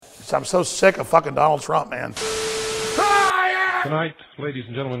I'm so sick of fucking Donald Trump, man. Tonight, ladies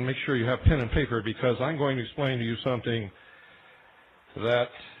and gentlemen, make sure you have pen and paper because I'm going to explain to you something that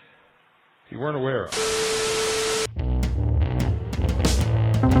you weren't aware of.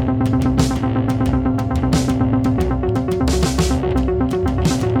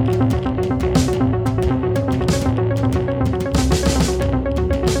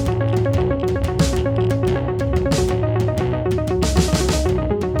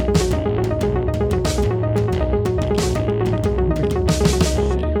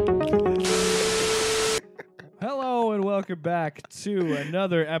 Back to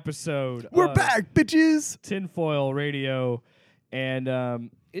another episode. We're back, bitches. Tinfoil Radio,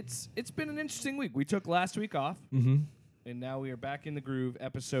 and it's been an interesting week. We took last week off, and now we are back in the groove.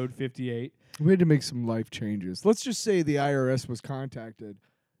 Episode 58. We had to make some life changes. Let's just say the IRS was contacted,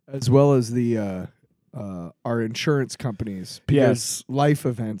 as well as the our insurance companies, because life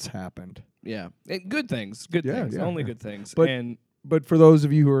events happened. Yeah, good things. Good things. Only good things. But for those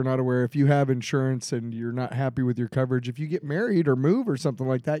of you who are not aware, if you have insurance and you're not happy with your coverage, if you get married or move or something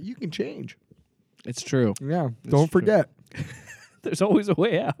like that, you can change. It's true. Yeah, don't forget. There's always a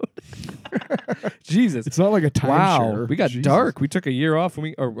way out. Jesus, it's not like a timeshare. We got dark. We took a year off,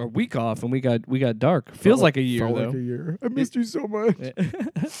 or a week off, and we got dark. Feels like a year, though. Like a year. I missed you so much.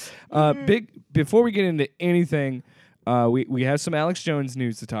 Before we get into anything. We have some Alex Jones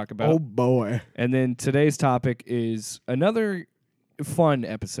news to talk about. Oh boy! And then today's topic is another fun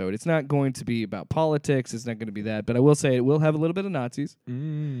episode. It's not going to be about politics. It's not going to be that. But I will say it will have a little bit of Nazis, a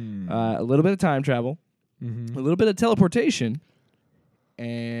little bit of time travel, a little bit of teleportation,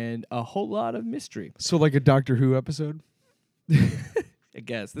 and a whole lot of mystery. So like a Doctor Who episode? I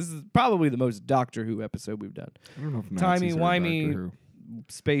guess. This is probably the most Doctor Who episode we've done. I don't know if Nazis timey-wimey,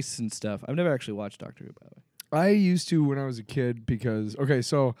 space and stuff. I've never actually watched Doctor Who, by the way. I used to when I was a kid because, we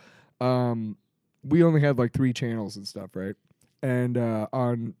only had like 3 channels and stuff, right? And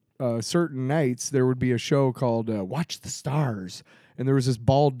on certain nights, there would be a show called Watch the Stars. And there was this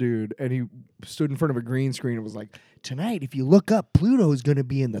bald dude, and he stood in front of a green screen and was like, tonight, if you look up, Pluto is going to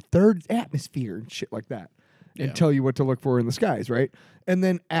be in the 3rd atmosphere and shit like that. And tell you what to look for in the skies, right? And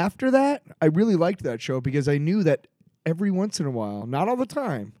then after that, I really liked that show because I knew that every once in a while, not all the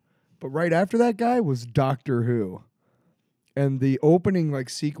time, but right after that guy was Doctor Who. And the opening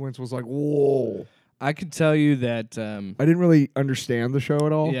sequence was like, whoa. I could tell you that... I didn't really understand the show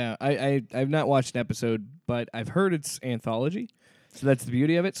at all. Yeah, I've not watched an episode, but I've heard it's anthology. So that's the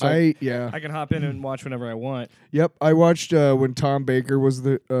beauty of it. So I can hop in and watch whenever I want. Yep, I watched when Tom Baker was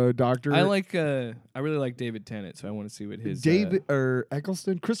the doctor. I really like David Tennant, so I want to see what his...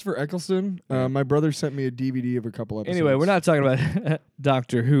 Christopher Eccleston. My brother sent me a DVD of a couple episodes. Anyway, we're not talking about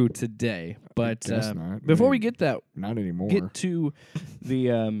Doctor Who today, but before we get that... Not anymore. Get to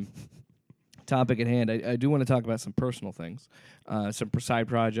the... topic at hand, I do want to talk about some personal things, some side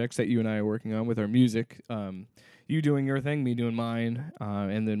projects that you and I are working on with our music. You doing your thing, me doing mine,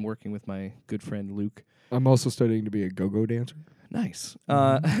 and then working with my good friend Luke. I'm also studying to be a go-go dancer. Nice.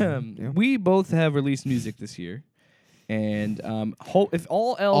 We both have released music this year, and if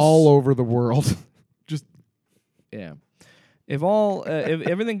all else, all over the world, just if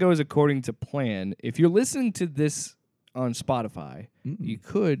everything goes according to plan, if you're listening to this on Spotify, you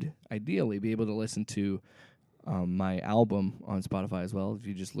could ideally be able to listen to my album on Spotify as well. If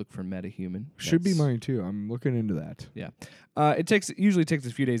you just look for MetaHuman, should be mine too. I'm looking into that. Yeah, it usually takes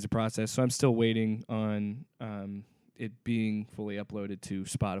a few days to process, so I'm still waiting on it being fully uploaded to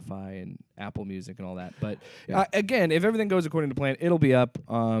Spotify and Apple Music and all that. But again, if everything goes according to plan, it'll be up.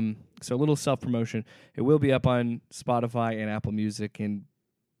 So a little self promotion. It will be up on Spotify and Apple Music and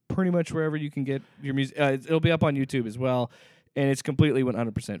pretty much wherever you can get your music. It'll be up on YouTube as well, and it's completely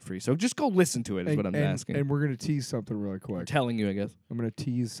 100% free. So just go listen to it is what I'm asking. And we're going to tease something really quick. I'm telling you, I guess. I'm going to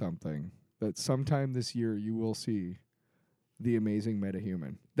tease something that sometime this year you will see the amazing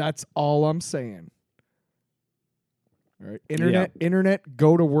MetaHuman. That's all I'm saying. All right, Internet,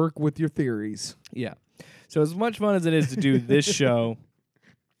 go to work with your theories. Yeah. So as much fun as it is to do this show,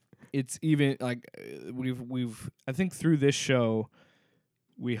 it's even like we've I think through this show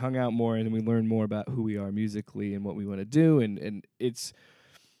we hung out more and we learned more about who we are musically and what we want to do, and it's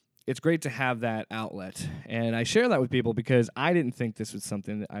great to have that outlet. And I share that with people because I didn't think this was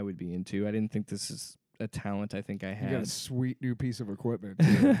something that I would be into. I didn't think this is a talent I think I had. You got a sweet new piece of equipment.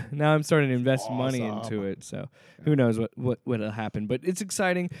 Now I'm starting to invest money into it, so who knows what'll happen. But it's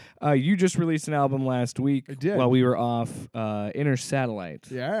exciting. You just released an album last week while we were off, Inner Satellite.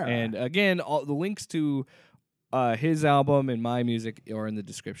 Yeah. And again, all the links to his album and my music are in the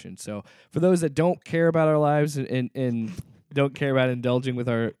description. So for those that don't care about our lives and don't care about indulging with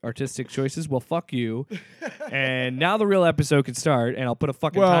our artistic choices, well, fuck you. And now the real episode can start, and I'll put a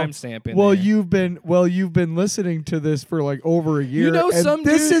fucking timestamp in there. You've been listening to this for like over a year. You know, and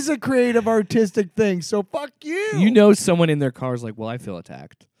this is a creative artistic thing, so fuck you. You know, someone in their car's like, well, I feel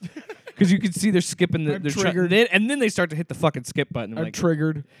attacked. Because you can see they're skipping the... I'm they're triggered. and then they start to hit the fucking skip button. I'm like,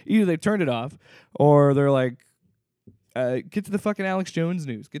 triggered. Either they've turned it off, or they're like, get to the fucking Alex Jones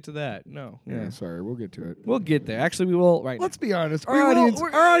news. Get to that. No. Yeah, sorry, we'll get to it. We'll get there. Actually, we will right Let's now. be honest. We will-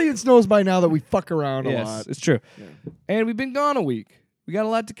 Our audience knows by now that we fuck around a Yes, lot. it's true. Yeah. And we've been gone a week. We got a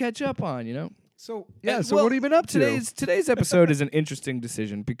lot to catch up on, you know? So And, so well, what have you been up to? Today's episode is an interesting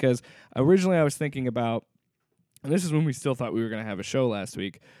decision because originally I was thinking about, and this is when we still thought we were going to have a show last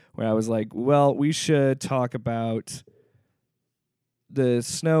week, where I was like, well, we should talk about the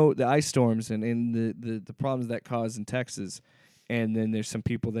snow, the ice storms, and the problems that cause in Texas. And then there's some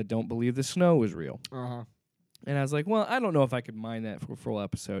people that don't believe the snow was real. Uh-huh. And I was like, well, I don't know if I could mine that for a full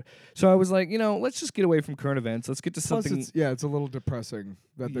episode. So I was like, let's just get away from current events. Let's get to Plus, something. it's a little depressing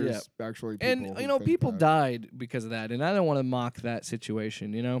that there's actually people And, who think people that. died because of that. And I don't want to mock that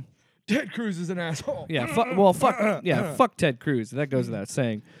situation, you know? Ted Cruz is an asshole. Yeah, fuck Ted Cruz. That goes without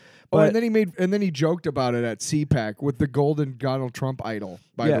saying. Oh, But and then he joked about it at CPAC with the golden Donald Trump idol.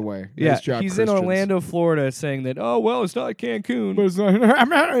 By the way, yeah, Nice job, he's in Christians. Orlando, Florida, saying that, oh well, it's not Cancun. But it's not,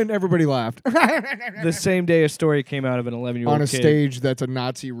 and everybody laughed The same day a story came out of an 11-year-old on a kid. stage that's a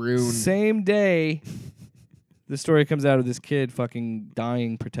Nazi rune. Same day, the story comes out of this kid fucking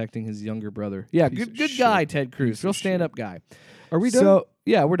dying protecting his younger brother. Yeah, Piece of good shit. guy, Ted Cruz, Piece real of shit. stand-up guy. Are we done? So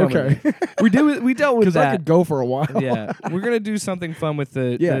yeah, we're done. Okay. With it. We dealt with Because I that. could go for a while. Yeah, we're gonna do something fun with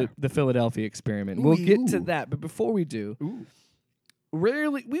Yeah. the Philadelphia experiment. Ooh, We'll get to ooh. that, but before we do, Ooh.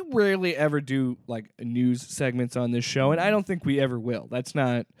 we rarely ever do like news segments on this show, and I don't think we ever will. That's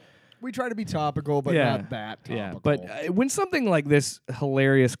not. We try to be topical, but Yeah. not that topical. Yeah, but when something like this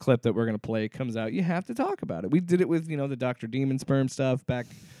hilarious clip that we're gonna play comes out, you have to talk about it. We did it with the Dr. Demon sperm stuff back,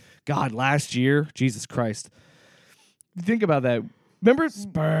 last year. Jesus Christ, think about that. Remember,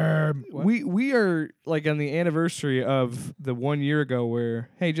 sperm. What? we are like on the anniversary of the 1 year ago where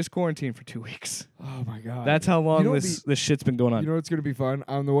just quarantine for 2 weeks. Oh my god. That's how long You know this shit's been going on. You know what's gonna be fun?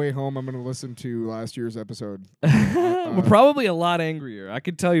 On the way home, I'm gonna listen to last year's episode. We're probably a lot angrier. I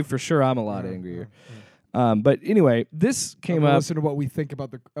can tell you for sure I'm a lot angrier. But anyway, this came up. Listen to what we think about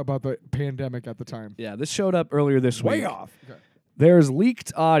the pandemic at the time. Yeah, this showed up earlier this week. Way off. Okay. There's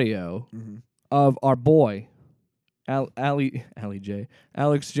leaked audio Mm-hmm. of our boy,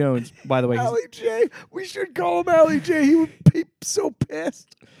 Alex Jones. By the way, Allie J. We should call him Allie J. He would be so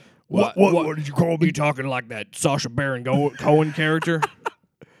pissed. What did you call me? you talking like that Sacha Baron Cohen character?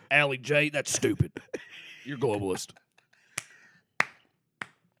 Allie J, that's stupid. You're globalist.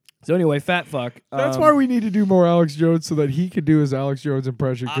 So anyway, fat fuck. That's why we need to do more Alex Jones so that he can do his Alex Jones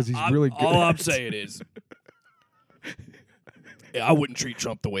impression because he's really good. All at I'm it. saying is, I wouldn't treat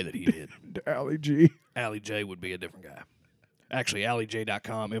Trump the way that he did. Allie G. Ali J would be a different guy. Actually,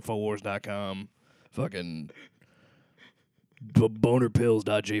 AliJ.com, Infowars.com, fucking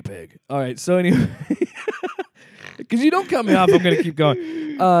bonerpills.jpg. All right. So anyway, because you don't cut me off, I'm gonna keep going.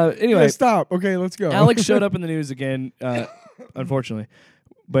 Anyway, Hey, stop. Okay, let's go. Alex showed up in the news again, unfortunately.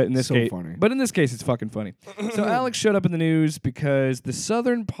 But in this So case, funny. it's fucking funny. So Alex showed up in the news because the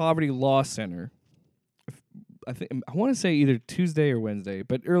Southern Poverty Law Center, I want to say either Tuesday or Wednesday,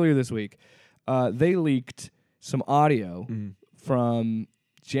 but earlier this week, they leaked some audio from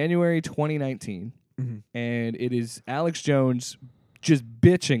January 2019, and it is Alex Jones just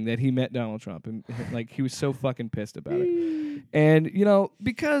bitching that he met Donald Trump, and like he was so fucking pissed about it. And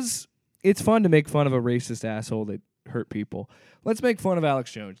because it's fun to make fun of a racist asshole that hurt people, let's make fun of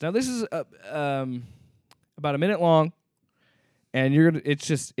Alex Jones. Now this is about a minute long, and it's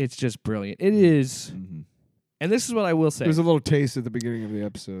just brilliant. It is, and this is what I will say. There's a little taste at the beginning of the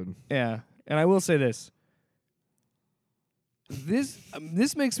episode. Yeah, and I will say this.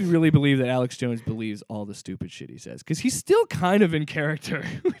 This makes me really believe that Alex Jones believes all the stupid shit he says, because he's still kind of in character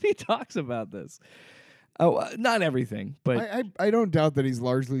when he talks about this. Oh, not everything, but I don't doubt that he's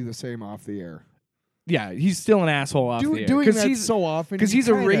largely the same off the air. yeah, he's still an asshole off the air. Doing 'Cause that he's so often. because you he's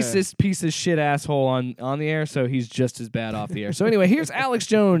a kinda- racist piece of shit asshole on the air, so he's just as bad off the air. So anyway, here's Alex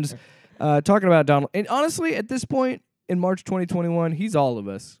Jones talking about Donald. And honestly, at this point in March 2021, he's all of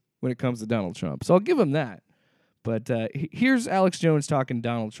us when it comes to Donald Trump. So I'll give him that. But here's Alex Jones talking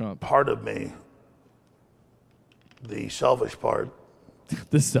Donald Trump. Part of me, the selfish part,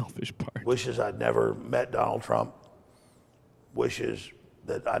 The selfish part. wishes I'd never met Donald Trump, wishes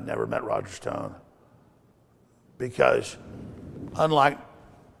that I'd never met Roger Stone. Because unlike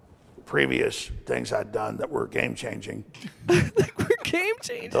previous things I'd done that were game-changing. Like we're game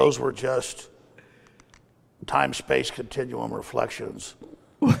changing. Those were just time-space continuum reflections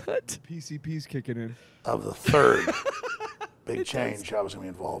What? PCP's kicking in. of the third big change I was going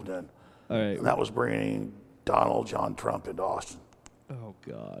to be involved in. All right. And that was bringing Donald John Trump into Austin. Oh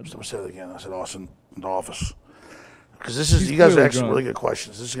God. I'm going to say it again. I said Austin into office. Because this is, you guys clearly asked some drunk. really good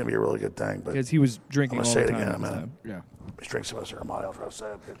questions. This is going to be a really good thing. But Because he was drinking I'm all gonna the say it time. again at in a this minute. time. Yeah. let's drink some of this Armani. I'll try to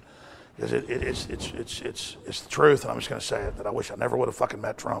say it. Because it's the truth, and I'm just going to say it, that I wish I never would have fucking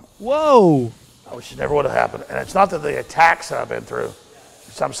met Trump. Whoa. I wish it never would have happened. And it's not that the attacks that I've been through.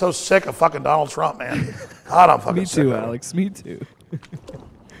 It's I'm so sick of fucking Donald Trump, man. God, I'm fucking Me sick too, of him. Alex. Me too.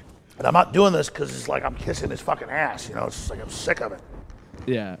 And I'm not doing this because it's like I'm kissing his fucking ass. You know, it's just like I'm sick of it.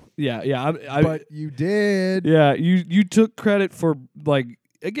 Yeah. I But you did. Yeah, you took credit for, like,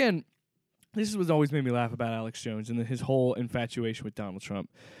 again, this is what always made me laugh about Alex Jones and his whole infatuation with Donald Trump.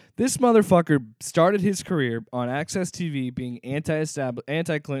 This motherfucker started his career on Access TV being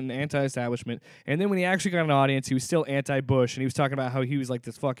anti-Clinton, anti-establishment, and then when he actually got an audience, he was still anti-Bush, and he was talking about how he was like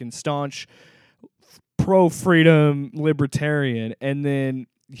this fucking staunch pro-freedom libertarian, and then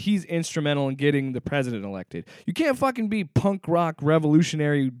he's instrumental in getting the president elected. You can't fucking be punk rock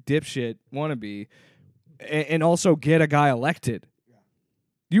revolutionary dipshit wannabe and also get a guy elected.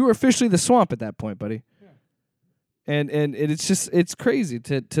 You were officially the swamp at that point, buddy. And it's crazy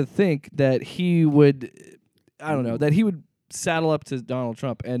to think that he would, I don't know, that he would saddle up to Donald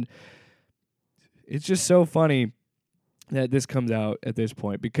Trump. And it's just so funny that this comes out at this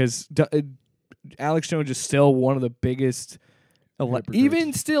point because Alex Jones is still one of the biggest,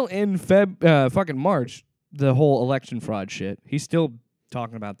 even still in fucking March, the whole election fraud shit. He's still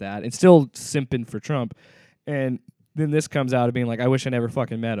talking about that and still simping for Trump. And then this comes out of being like, I wish I never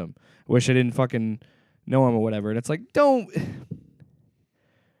fucking met him. I wish I didn't fucking know him or whatever. And it's like,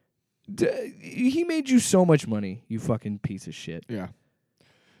 he made you so much money, you fucking piece of shit. Yeah.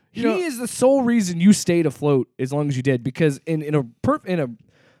 He is the sole reason you stayed afloat as long as you did, because in a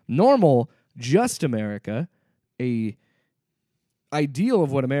normal, just America, a ideal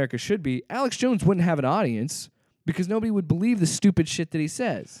of what America should be, Alex Jones wouldn't have an audience because nobody would believe the stupid shit that he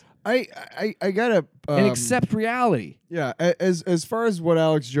says I gotta and accept reality. Yeah, as far as what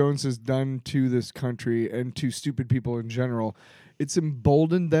Alex Jones has done to this country and to stupid people in general, it's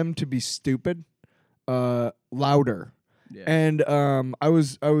emboldened them to be stupid, louder. Yeah. And I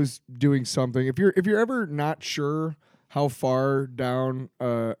was doing something. If you're ever not sure how far down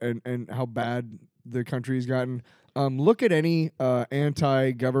and how bad the country's gotten, look at any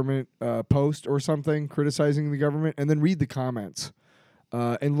anti-government post or something criticizing the government, and then read the comments.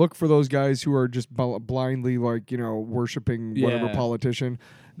 And look for those guys who are just blindly, like, worshiping whatever politician.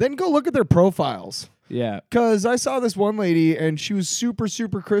 Then go look at their profiles. Yeah. Because I saw this one lady, and she was super,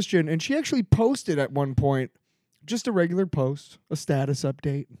 super Christian, and she actually posted at one point just a regular post, a status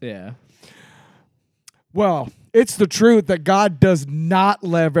update. Yeah. Well, it's the truth that God does not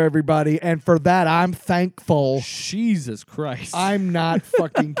love everybody, and for that, I'm thankful. Jesus Christ. I'm not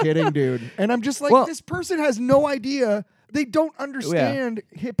fucking kidding, dude. And I'm just like, Well- this person has no idea. They don't understand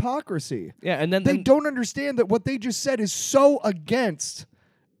hypocrisy. Yeah, and then They don't understand that what they just said is so against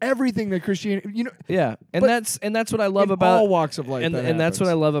everything that Christianity, Yeah, and But that's what I love in about all walks of life. and that's what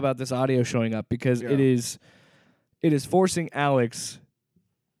I love about this audio showing up, because Yeah. it is forcing Alex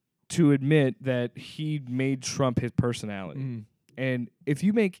to admit that he made Trump his personality. Mm. And if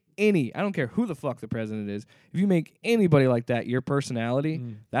you make I don't care who the fuck the president is, if you make anybody like that your personality,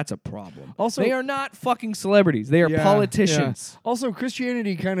 that's a problem. Also- they are not fucking celebrities. They are Yeah, politicians. yeah. Also,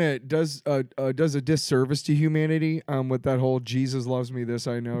 Christianity kind of does a disservice to humanity with that whole Jesus loves me, this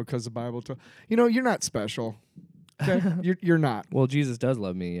I know because the Bible told. You're not special. Okay? you're not. Well, Jesus does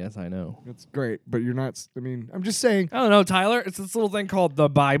love me. Yes, I know. That's great, but you're not. I mean, I'm just saying. I don't know, Tyler. It's this little thing called the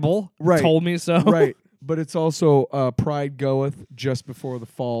Bible. Right. Told me so. Right. But it's also pride goeth just before the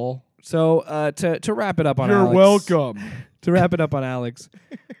fall. So to wrap it up on You're Alex. welcome. To wrap it up on Alex,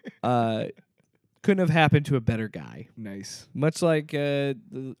 couldn't have happened to a better guy. Nice. Much like, by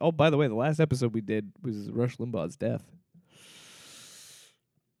the way, the last episode we did was Rush Limbaugh's death.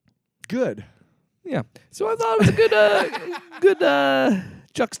 Good. Yeah. So I thought it was a good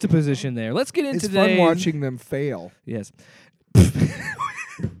juxtaposition there. Let's get into It's fun today's- watching them fail. Yes.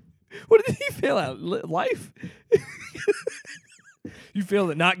 What did he fail at? Life? You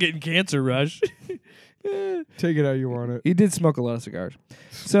failed at not getting cancer, Rush. Take it how you want it. He did smoke a lot of cigars.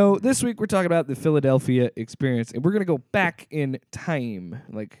 So this week we're talking about the Philadelphia experience, and we're going to go back in time,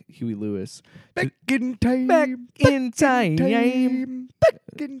 like Huey Lewis. Back in time. Back in time. Back in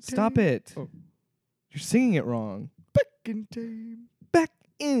time. Stop it. Oh. You're singing it wrong. Back in time. Back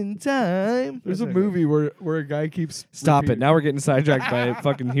in time. There's a movie where a guy keeps Stop it. repeating- Now we're getting sidetracked by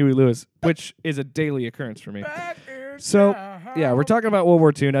fucking Huey Lewis, which is a daily occurrence for me. So, yeah, we're talking about World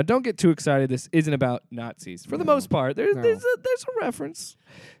War II. Now, don't get too excited. This isn't about Nazis. For the most part, there's a reference.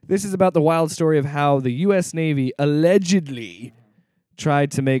 This is about the wild story of how the U.S. Navy allegedly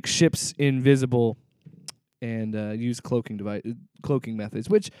tried to make ships invisible and use cloaking methods,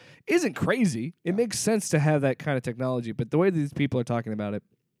 which isn't crazy. It makes sense to have that kind of technology, but the way these people are talking about it,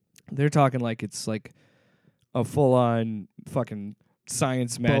 they're talking like it's like a full-on fucking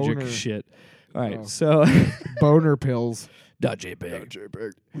science magic Boner. shit. All right, Oh. so boner pills.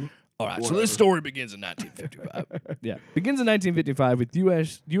 .jpg. All right, so this story begins in 1955. yeah, begins in 1955 with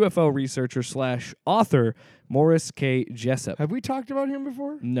U.S. UFO researcher / author Morris K. Jessup. Have we talked about him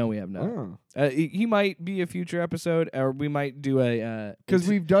before? No, we have not. Oh. He might be a future episode, or we might do a Because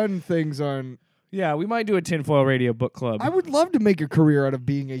we've done things on. we might do a tinfoil radio book club. I would love to make a career out of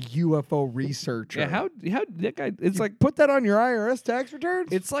being a UFO researcher. yeah, how that guy? It's like Put that on your IRS tax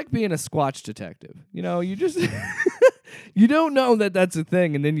returns? it's like being a Squatch detective. You know, you just you don't know that that's a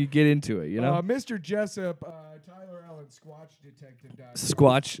thing, and then you get into it. You know, Mr. Jessup, Tyler Allen, Squatch Detective.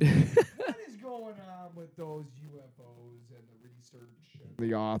 Squatch. What is going on with those UFOs and the research? And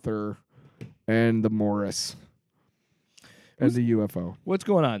the author and the Morris and the UFO. What's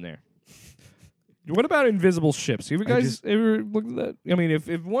going on there? What about invisible ships? Have you guys ever looked at that? I mean, if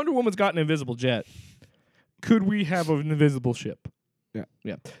Wonder Woman's got an invisible jet, could we have an invisible ship? Yeah.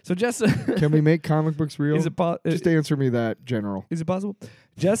 Yeah. So Jessup, Can we make comic books real? is it Just answer me that, General. is it possible?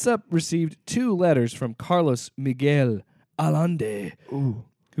 Jessup received 2 letters from Carlos Miguel Allende,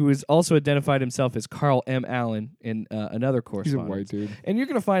 who has also identified himself as Carl M. Allen in another He's a correspondence. white dude. And you're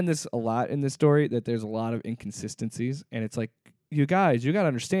going to find this a lot in this story, that there's a lot of inconsistencies. And it's like, you guys, you got to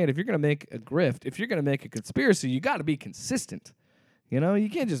understand, if you're going to make a grift, if you're going to make a conspiracy, you got to be consistent. You know, you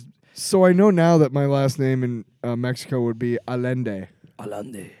can't just... So I know now that my last name in Mexico would be Allende.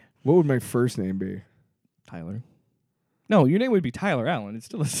 Allende. What would my first name be? Tyler. No, your name would be Tyler Allen. It's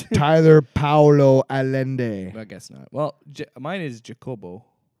still a... Tyler Paulo Allende. I guess not. Well, mine is Jacobo.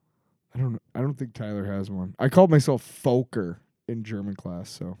 I don't think Tyler has one. I called myself Fokker in German class,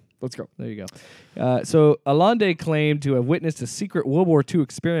 so let's go. There you go. So Allende claimed to have witnessed a secret World War II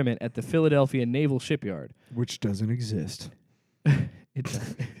experiment at the Philadelphia Naval Shipyard. Which doesn't exist. It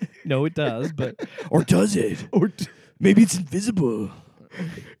does. No, it does, but... Or does it? Or Maybe it's invisible.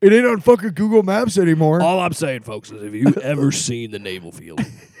 it ain't on fucking Google Maps anymore. All I'm saying, folks, is if you ever seen the naval field,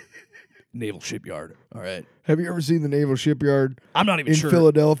 naval shipyard, all right? Have you ever seen the Naval Shipyard I'm not even in sure.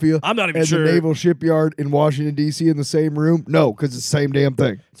 Philadelphia? I'm not even and sure. the Naval Shipyard in Washington, D.C. in the same room? No, because it's the same damn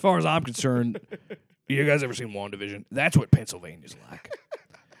thing. As far as I'm concerned, you guys ever seen WandaVision? That's what Pennsylvania's like.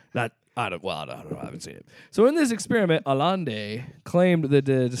 I don't know. I haven't seen it. So in this experiment, Allende claimed that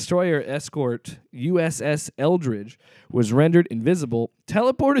the destroyer escort USS Eldridge was rendered invisible,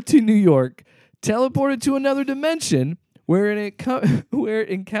 teleported to New York, teleported to another dimension where it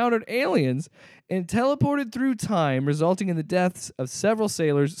encountered aliens, and teleported through time, resulting in the deaths of several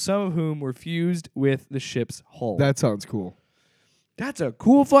sailors, some of whom were fused with the ship's hull. That sounds cool. That's a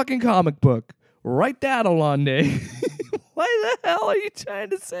cool fucking comic book. Write that, Allende. What the hell are you trying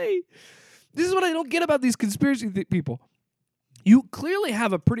to say? This is what I don't get about these conspiracy people. You clearly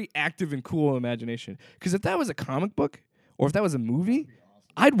have a pretty active and cool imagination. Because if that was a comic book, or if that was a movie,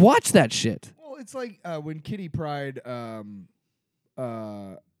 I'd watch that shit. Well, it's like when Kitty Pryde.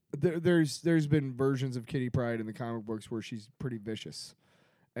 There's been versions of Kitty Pryde in the comic books where she's pretty vicious,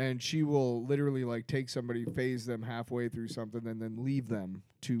 and she will literally like take somebody, phase them halfway through something, and then leave them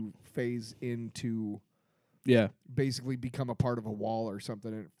to phase into. Yeah. Basically become a part of a wall or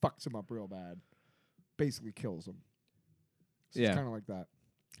something, and it fucks them up real bad. Basically kills them. So Yeah. It's kind of like that.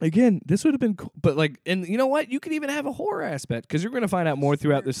 Again, this would have been cool. But, like, and you know what? You could even have a horror aspect, because you're going to find out more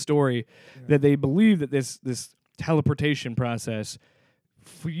throughout this story that they believe that this teleportation process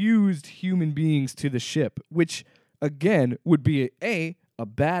fused human beings to the ship, which, again, would be a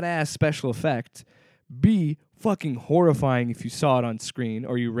badass special effect, B, fucking horrifying if you saw it on screen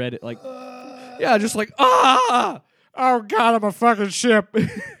or you read it, like, yeah, just like, oh, God, I'm a fucking ship.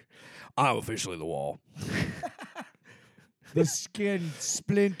 I'm officially the wall. The skin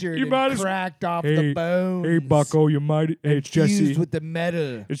splintered You might and as- cracked off the bones. Hey, Bucko, you might. Hey, it's Jesse. Fused with the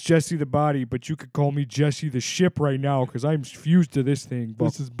metal. It's Jesse the body, but you could call me Jesse the ship right now because I'm fused to this thing.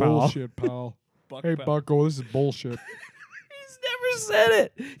 This is bullshit, pal. Hey, Bucko, this is bullshit. He's never said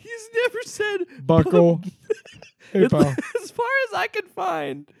it. He's never said Bucko. Hey, pal. As far as I can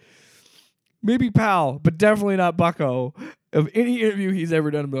find, maybe pal, but definitely not Bucko. Of any interview he's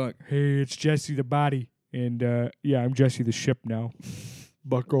ever done, be like, "Hey, it's Jesse the body, and yeah, I'm Jesse the ship now."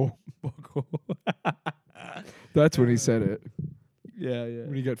 Buckle. That's when he said it. Yeah, yeah.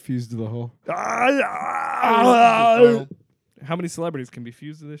 When he got fused to the hull. How many celebrities can be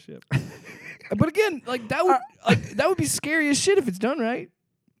fused to this ship? But again, like that would be scary as shit if it's done right.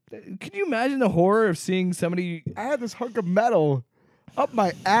 Could you imagine the horror of seeing somebody? I had this hunk of metal up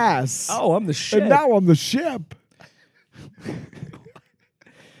my ass. Oh, I'm the shit. And now I'm the ship.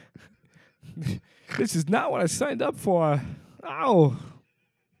 This is not what I signed up for. Ow.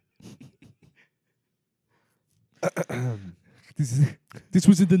 This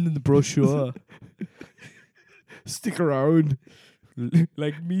wasn't in the brochure. Stick around.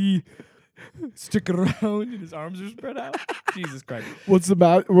 Like me. Stick around and his arms are spread out. Jesus Christ. What's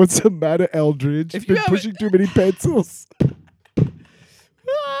the matter, Eldridge? If you Been pushing too many pencils.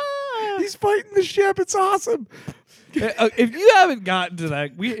 He's fighting the ship. It's awesome. If you haven't gotten to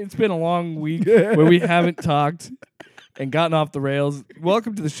that, it's been a long week where we haven't talked and gotten off the rails.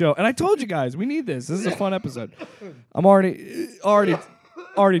 Welcome to the show. And I told you guys, we need this. This is a fun episode. I'm already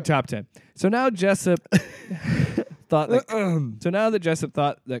top 10. So now Jessup thought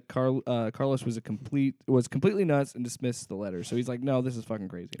that Carlos was completely nuts and dismissed the letter. So he's like, no, this is fucking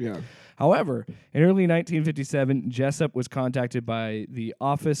crazy. Yeah. However, in early 1957, Jessup was contacted by the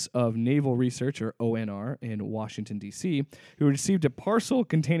Office of Naval Research, or ONR, in Washington, D.C., who received a parcel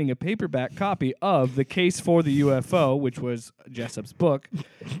containing a paperback copy of The Case for the UFO, which was Jessup's book,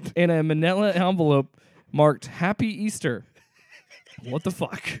 in a manila envelope marked Happy Easter. What the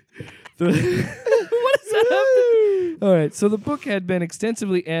fuck? What does that have to... All right, so the book had been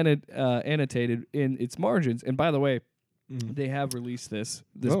extensively annotated in its margins. And by the way, they have released this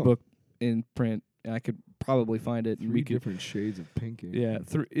book in print. And I could probably find it. Three different shades of pink ink. Yeah,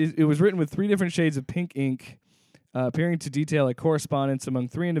 it was written with 3 different shades of pink ink, appearing to detail a correspondence among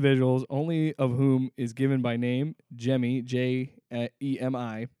 3 individuals, only of whom is given by name, Jemi,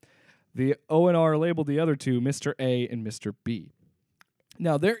 J-E-M-I. The ONR labeled the other 2, Mr. A and Mr. B.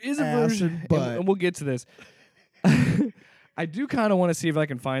 Now, there is a version, and we'll get to this. I do kind of want to see if I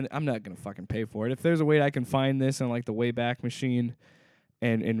can find I'm not going to fucking pay for it. If there's a way I can find this on like the Wayback Machine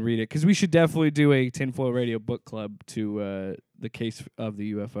and read it, because we should definitely do a Tinfoil Radio book club to the Case of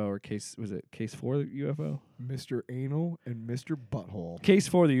the UFO, or Case for the UFO? Mr. Anal and Mr. Butthole. Case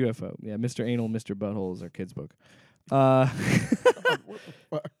for the UFO. Yeah, Mr. Anal, Mr. Butthole is our kid's book. What the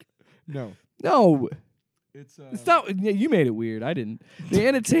fuck? No. No. It's not. You made it weird. I didn't. The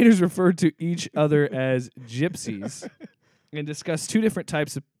annotators referred to each other as gypsies and discussed 2 different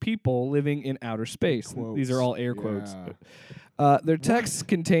types of people living in outer space. Quotes. These are all air quotes. Yeah. Their texts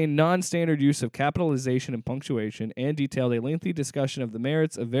contain non-standard use of capitalization and punctuation, and detailed a lengthy discussion of the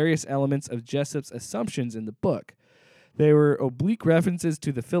merits of various elements of Jessup's assumptions in the book. They were oblique references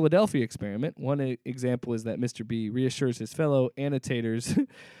to the Philadelphia experiment. One example is that Mr. B reassures his fellow annotators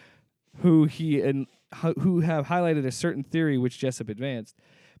who have highlighted a certain theory which Jessup advanced.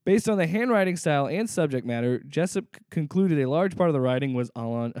 Based on the handwriting style and subject matter, Jessup concluded a large part of the writing was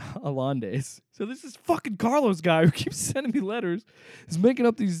Allande's. So this is fucking Carlos guy who keeps sending me letters is making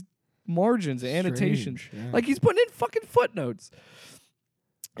up these margins and annotations. Yeah. Like he's putting in fucking footnotes.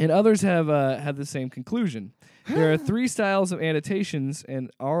 And others have the same conclusion. There are 3 styles of annotations, and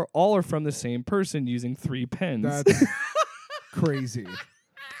all are from the same person using 3 pens. That's crazy.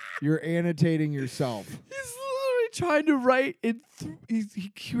 You're annotating yourself. He's literally trying to write in. He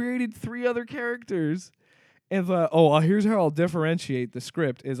created 3 other characters, and thought, here's how I'll differentiate the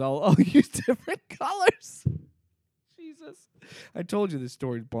script: is I'll use different colors. Jesus, I told you this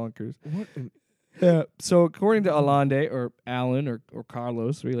story's bonkers. What? Yeah. So according to Allende or Alan or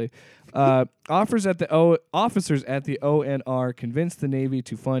Carlos, really, officers at the ONR convinced the Navy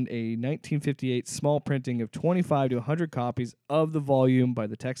to fund a 1958 small printing of 25 to 100 copies of the volume by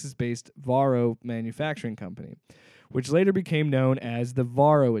the Texas-based Varro Manufacturing Company, which later became known as the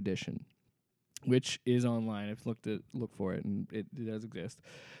Varro edition, which is online. I've looked for it, and it does exist.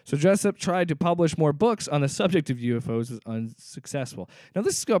 So Jessup tried to publish more books on the subject of UFOs, was unsuccessful. Now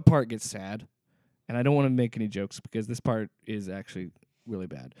this part gets sad. And I don't want to make any jokes because this part is actually really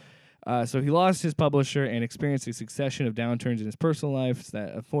bad. So he lost his publisher and experienced a succession of downturns in his personal life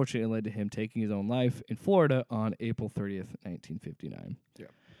that unfortunately led to him taking his own life in Florida on April 30th, 1959.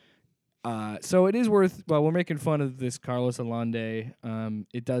 Yeah. So it is worth, while we're making fun of this Carlos Allende,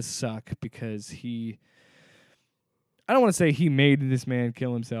 it does suck because I don't want to say he made this man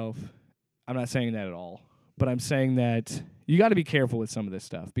kill himself. I'm not saying that at all. But I'm saying that you got to be careful with some of this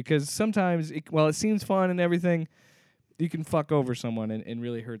stuff because sometimes, while it seems fun and everything, you can fuck over someone and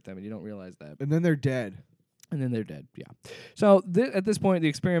really hurt them, and you don't realize that. And then they're dead. Yeah. So at this point, the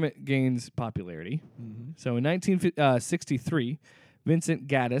experiment gains popularity. Mm-hmm. So in 1963, Vincent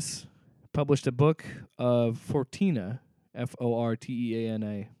Gaddis published a book of Fortina,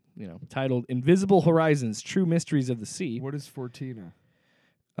 Forteana, titled "Invisible Horizons: True Mysteries of the Sea." What is Fortina?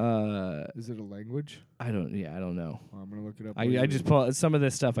 Is it a language? I don't know. I'm gonna look it up. I just pulled some of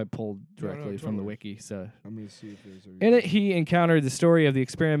this stuff. I pulled directly from the totally. wiki. So I'm gonna see if there's a. in it, he encountered the story of the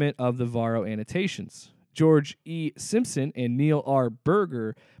experiment of the Varro annotations. George E. Simpson and Neil R.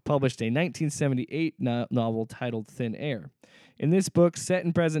 Berger published a 1978 novel titled Thin Air. In this book, set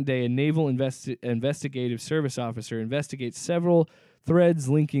in present day, a naval investigative service officer investigates several threads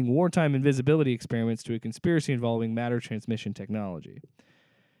linking wartime invisibility experiments to a conspiracy involving matter transmission technology.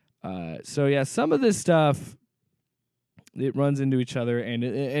 So yeah, some of this stuff, it runs into each other, and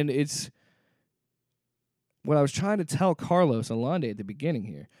it's what I was trying to tell Carlos Allende at the beginning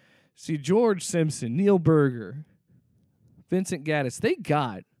here. See, George Simpson, Neil Berger, Vincent Gaddis, they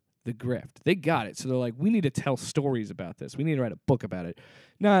got the grift. They got it. So they're like, we need to tell stories about this. We need to write a book about it.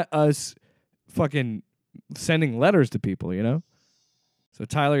 Not us fucking sending letters to people, you know? So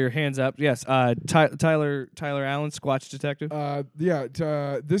Tyler, your hands up. Yes, Tyler Allen, Squatch Detective.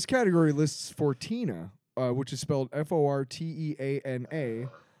 This category lists Fortina, which is spelled Forteana,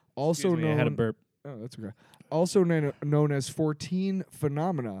 also Excuse me, known. I had a burp. Oh, that's okay. Also known as 14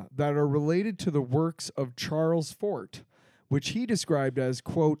 phenomena that are related to the works of Charles Fort, which he described as,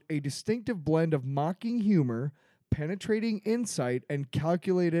 quote, a distinctive blend of mocking humor, penetrating insight, and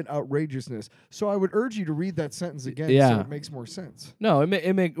calculated outrageousness. So I would urge you to read that sentence again so it makes more sense. No,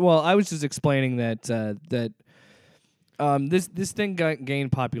 well, I was just explaining that this thing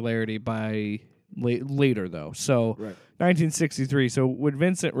gained popularity by later, though. So 1963. So what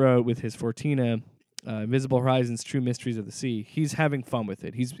Vincent wrote with his Fortina, Invisible Horizons: True Mysteries of the Sea, he's having fun with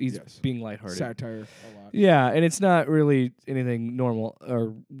it. He's being lighthearted. Satire a lot. Yeah, and it's not really anything normal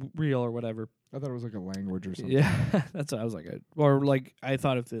or real or whatever. I thought it was like a language or something. Yeah, that's what I was like. Or like I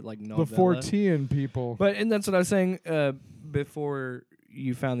thought of it like novella. The Fortean people. And that's what I was saying before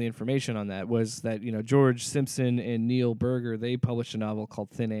you found the information on that, was that, George Simpson and Neil Berger, they published a novel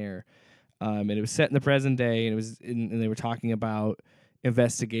called Thin Air. And it was set in the present day, and and they were talking about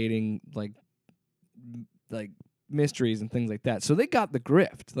investigating like mysteries and things like that. So they got the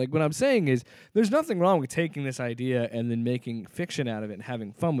grift. Like, what I'm saying is there's nothing wrong with taking this idea and then making fiction out of it and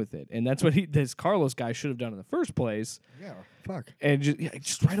having fun with it. And that's what this Carlos guy should have done in the first place. Yeah, fuck. And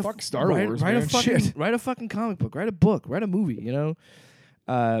just write Star Wars, write man. a fucking write a fucking comic book, write a book, write a movie,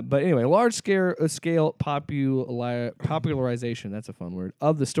 But anyway, large scale popularization, that's a fun word,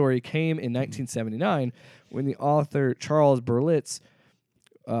 of the story came in 1979 when the author Charles Berlitz,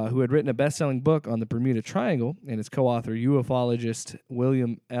 who had written a best-selling book on the Bermuda Triangle, and his co-author, ufologist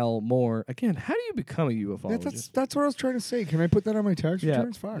William L. Moore. Again, how do you become a ufologist? That's what I was trying to say. Can I put that on my tax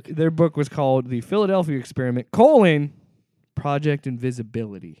returns? Fuck. Their book was called The Philadelphia Experiment, Project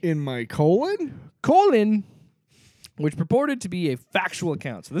Invisibility. In my colon? Which purported to be a factual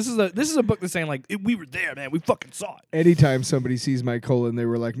account. So this is a book that's saying, like, we were there, man. We fucking saw it. Anytime somebody sees my colon, they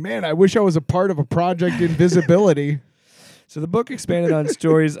were like, man, I wish I was a part of a Project Invisibility. So the book expanded on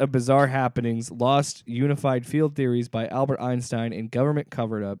stories of bizarre happenings, lost unified field theories by Albert Einstein, and government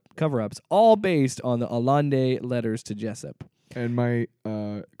cover-ups, all based on the Allende letters to Jessup. And my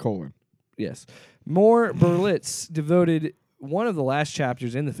colon. Yes. Moore Berlitz devoted one of the last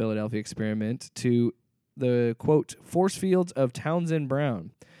chapters in the Philadelphia Experiment to the, quote, force fields of Townsend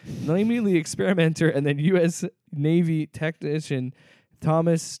Brown, namely the experimenter and then U.S. Navy technician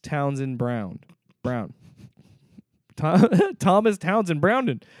Thomas Townsend Brown. Thomas Townsend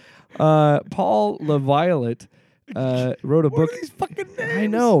Brownon. Paul LaViolette wrote a book. What are these fucking names? I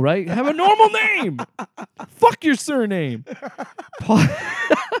know, right? Have a normal name. Fuck your surname. Paul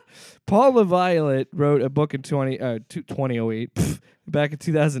LaViolette wrote a book in 2008, back in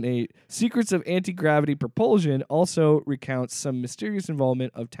 2008. Secrets of Anti-Gravity Propulsion also recounts some mysterious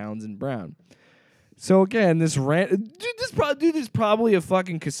involvement of Townsend Brown. So again, this dude is probably a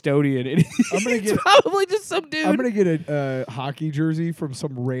fucking custodian. And I'm gonna get probably just some dude. I'm gonna get a hockey jersey from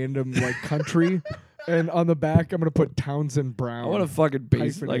some random country, and on the back I'm gonna put Townsend Brown. I want a fucking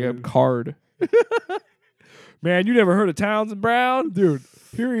base like a hyphenated. card. Man, you never heard of Townsend Brown, Dude,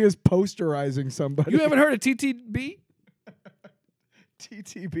 here he is posterizing somebody. You haven't heard of TTB?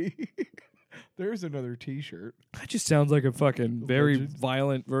 TTB. There's another T-shirt. That just sounds like a fucking very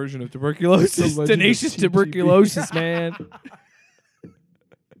violent version of tuberculosis. The legend of Tenacious TTB. tuberculosis, man.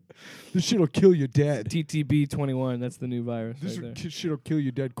 This shit'll kill you dead. TTB 21. That's the new virus. This Right there. shit'll kill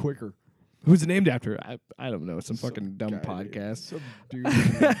you dead quicker. Who's it named after? I don't know. Some fucking dumb guy, podcast. Some dude,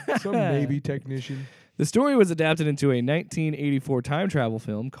 some Navy technician. The story was adapted into a 1984 time travel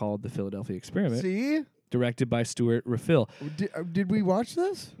film called The Philadelphia Experiment. See? directed by Stuart Rafil. Did we watch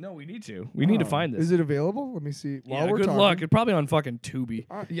this? No, we need to. We need to find this. Is it available? Let me see. While Yeah, we're good talking. luck. It's probably on fucking Tubi.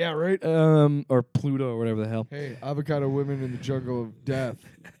 Yeah, right. Or Pluto or whatever the hell. Hey, Avocado Women in the Jungle of Death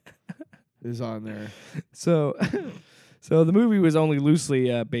is on there. So, so the movie was only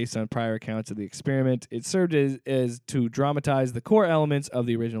loosely based on prior accounts of the experiment. It served as to dramatize the core elements of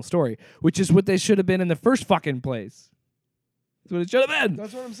the original story, which is what they should have been in the first fucking place. That's what it should have been.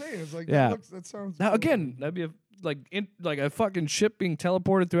 That's what I'm saying. It's like Yeah. that sounds. Now cool. again, that'd be like a fucking ship being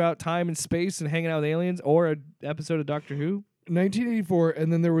teleported throughout time and space and hanging out with aliens, or an episode of Doctor Who. 1984,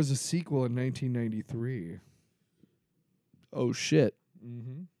 and then there was a sequel in 1993. Oh shit.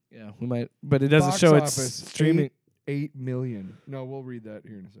 Mm-hmm. Yeah, we might, but it doesn't Box show office, it's streaming. 8 million. No, we'll read that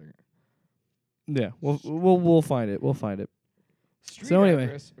here in a second. Yeah, we'll find it. We'll find it. Street So anyway.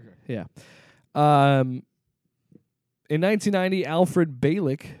 address. Okay. Yeah. In 1990, Alfred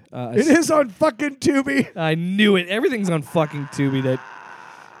Balick. It is on fucking Tubi. I knew it. Everything's on fucking Tubi. That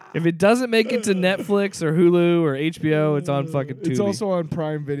if it doesn't make it to Netflix or Hulu or HBO, it's on fucking Tubi. It's also on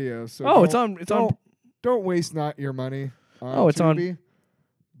Prime Video. So Oh, it's on. Don't waste not your money. On Oh, it's on- Tubi.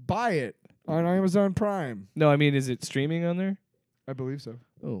 Buy it on Amazon Prime. No, I mean, is it streaming on there? I believe so.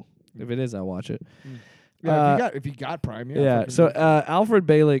 Oh, if it is, I'll watch it. Yeah, if you got Prime, yeah. Yeah. fucking- So Alfred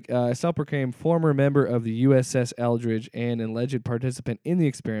Balick, self-proclaimed former member of the USS Eldridge and an alleged participant in the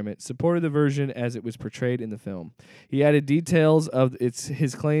experiment, supported the version as it was portrayed in the film. He added details of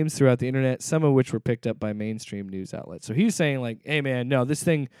his claims throughout the internet, some of which were picked up by mainstream news outlets. So he's saying like, "Hey man, no, this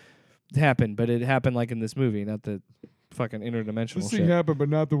thing happened, but it happened like in this movie, not the fucking interdimensional this shit." thing happened, but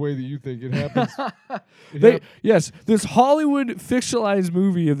not the way that you think it happens. Yes, this Hollywood fictionalized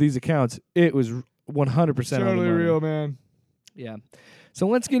movie of these accounts, it was 100% on the totally money. real, man. Yeah. So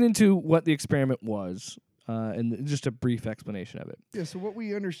let's get into what the experiment was, and just a brief explanation of it. Yeah, so what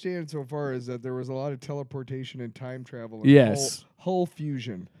we understand so far is that there was a lot of teleportation and time travel and Yes. hull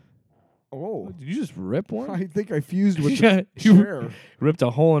fusion. Oh, Did you just rip one? I think I fused with Yeah, the you chair. ripped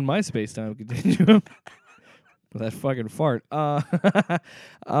a hole in my space-time continuum with that fucking fart.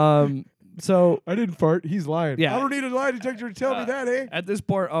 So I didn't fart. He's lying. Yeah. I don't need a lie detector to tell me that, eh? at this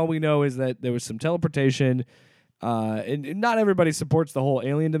point, all we know is that there was some teleportation, and not everybody supports the whole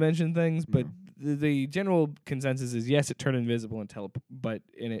alien dimension things, but the general consensus is yes, it turned invisible and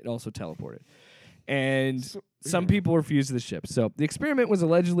it also teleported. And some people refused the ship. So the experiment was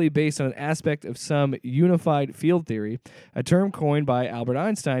allegedly based on an aspect of some unified field theory, a term coined by Albert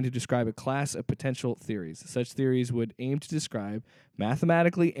Einstein to describe a class of potential theories. Such theories would aim to describe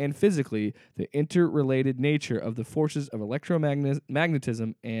mathematically and physically the interrelated nature of the forces of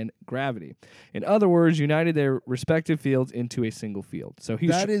electromagnetism and gravity. In other words, united their respective fields into a single field. So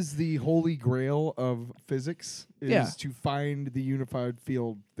That is the holy grail of physics, is Yeah. to find the unified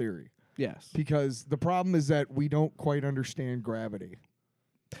field theory. yes. Because the problem is that we don't quite understand gravity.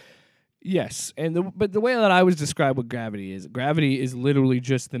 Yes, but the way that I was described what gravity is literally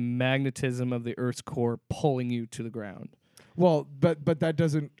just the magnetism of the Earth's core pulling you to the ground. Well, but that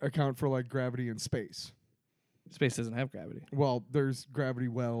doesn't account for like gravity in space. Space doesn't have gravity. Well, there's gravity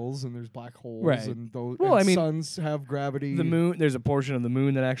wells and there's black holes Right. and those. Well, and I mean, suns have gravity. The moon, there's a portion of the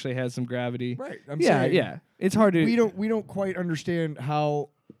moon that actually has some gravity. right? I'm Yeah, saying yeah. It's hard to. we don't quite understand how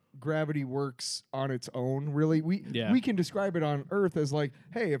gravity works on its own. Really, we can describe it on Earth as like,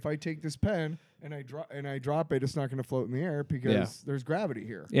 hey, if I take this pen and I drop it, it's not going to float in the air because there's gravity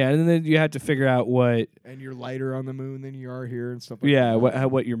here. Yeah, and then you have to figure out what. And you're lighter on the moon than you are here and stuff like Yeah, that.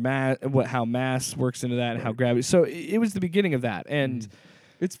 what your how mass works into that, and how gravity. So it was the beginning of that, and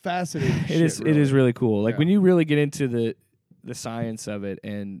It's fascinating. it is really cool. Like Yeah. when you really get into the science of it,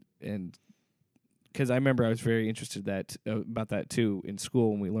 and because I remember I was very interested about that too in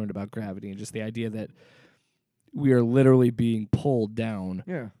school when we learned about gravity and just the idea that we are literally being pulled down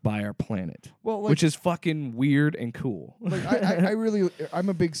Yeah. by our planet, Well, like, which is fucking weird and cool. like I'm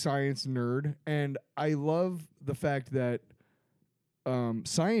a big science nerd, and I love the fact that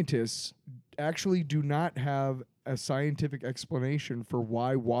scientists actually do not have a scientific explanation for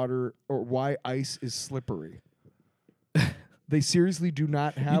why water or why ice is slippery. They seriously do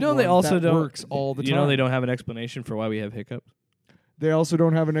not have. they also that don't works all the time. You know they don't have an explanation for why we have hiccups. They also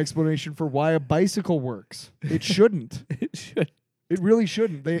don't have an explanation for why a bicycle works. It shouldn't. It should. It really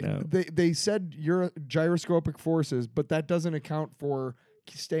shouldn't. No. They said gyroscopic forces, but that doesn't account for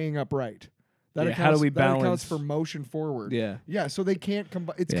staying upright. That Yeah, accounts, how do we that accounts balance- for motion forward. Yeah. Yeah, so they can't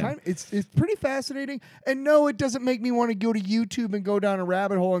combine. It's Yeah. it's pretty fascinating. And no, it doesn't make me want to go to YouTube and go down a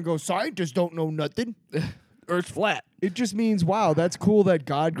rabbit hole and go, scientists don't know nothing. Earth's flat. It just means, wow, that's cool that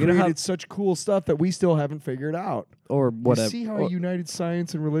God You know created how- such cool stuff that we still haven't figured out. Or whatever. You see how I united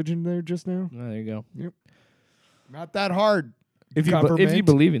science and religion there just now? Oh, there you go. Yep. Not that hard. If you Government.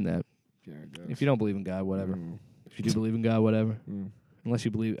 believe in that. Yeah, I guess. If you don't believe in God, whatever. If you do believe in God, whatever. Unless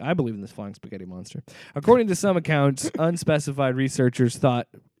you believe, I believe in this flying spaghetti monster. According to some accounts, unspecified researchers thought,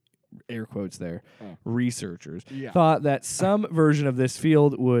 air quotes there, researchers thought that some version of this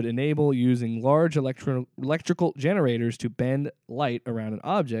field would enable using large electrical generators to bend light around an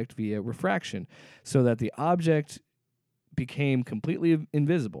object via refraction, so that the object became completely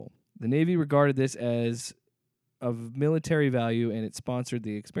invisible. The Navy regarded this as of military value, and it sponsored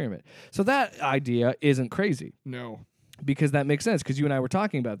the experiment. So that idea isn't crazy. No. Because that makes sense, because you and I were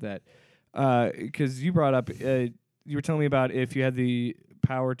talking about that. Because you brought up, you were telling me about if you had the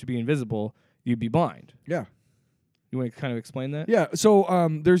power to be invisible, you'd be blind. Yeah. You want to kind of explain that? Yeah. So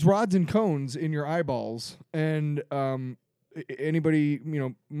there's rods and cones in your eyeballs, and anybody,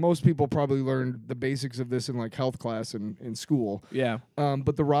 most people probably learned the basics of this in like health class in school. Yeah.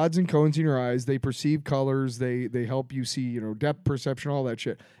 But the rods and cones in your eyes, they perceive colors, they help you see, depth perception, all that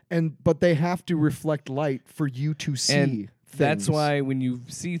shit. But they have to reflect light for you to see. And that's things. why when you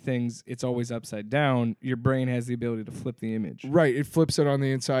see things, it's always upside down. Your brain has the ability to flip the image. Right, it flips it on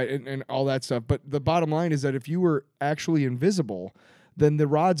the inside and all that stuff. But the bottom line is that if you were actually invisible, then the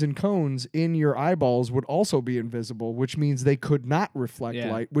rods and cones in your eyeballs would also be invisible, which means they could not reflect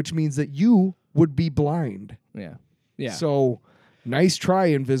light, which means that you would be blind. Yeah. Yeah. So, nice try,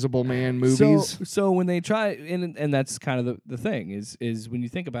 Invisible Man movies. So when they try, and that's kind of the thing, is when you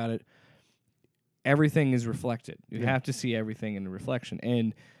think about it, everything is reflected. You have to see everything in the reflection.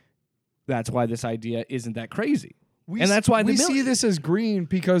 And that's why this idea isn't that crazy. That's why we see this as green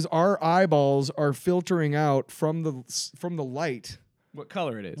because our eyeballs are filtering out from the light what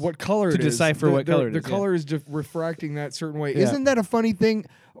color it is. What color it is. To decipher what color it is. The color is just refracting that certain way. Yeah. Isn't that a funny thing?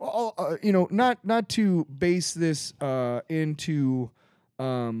 Not to base this into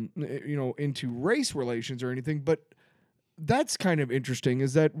race relations or anything, but that's kind of interesting.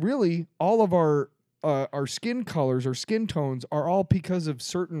 Is that really all of our skin colors or skin tones are all because of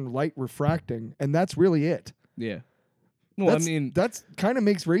certain light refracting, and that's really it. Yeah. Well, that's kind of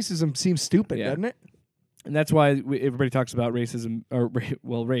makes racism seem stupid, doesn't it? And that's why everybody talks about racism, or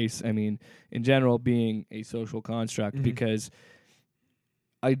race, in general, being a social construct, because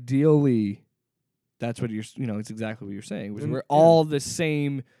ideally, that's what it's exactly what you're saying. We're all the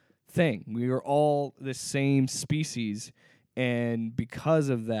same thing. We are all the same species, and because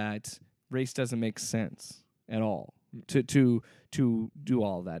of that, race doesn't make sense at all to do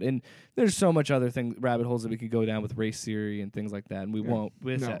all of that. And there's so much other rabbit holes that we could go down with race theory and things like that, and we won't.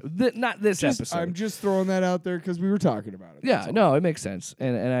 Not this episode. I'm just throwing that out there because we were talking about it. Yeah, no, it makes sense,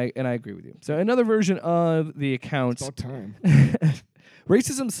 and I agree with you. So another version of the accounts. It's about time.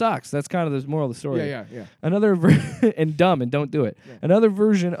 Racism sucks. That's kind of the moral of the story. Yeah. Another and dumb, and don't do it. Yeah. Another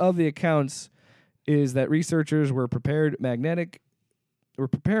version of the accounts is that researchers were preparing magnetic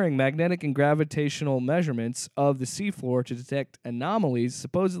and gravitational measurements of the seafloor to detect anomalies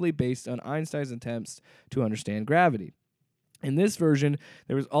supposedly based on Einstein's attempts to understand gravity. In this version,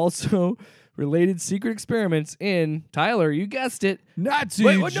 there was also related secret experiments in, Tyler, you guessed it. Nazi.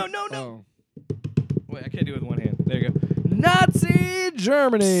 Wait, no. Oh. Wait, I can't do it with one hand. There you go. Nazi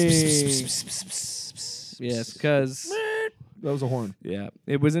Germany. Yes, because... That was a horn. Yeah.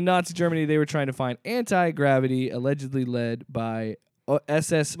 It was in Nazi Germany. They were trying to find anti-gravity, allegedly led by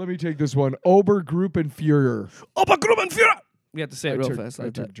SS... Let me take this one. Obergruppenführer. Obergruppenführer! You have to say it real fast.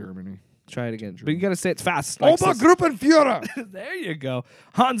 I took Germany. Try it again. But you got to say it fast. Like Obergruppenführer! There you go.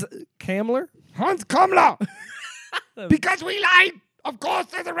 Hans Kammler? Hans Kammler! Because we lied! Of course,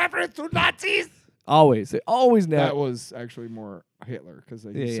 there's a reference to Nazis! Always. They always know. That was actually more Hitler, because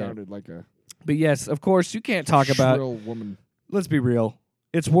he sounded like a... But yes, of course, you can't talk about... shrill woman. Let's be real.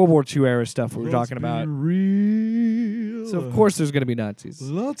 It's World War II era stuff we're talking about. Real. So, of course, there's going to be Nazis.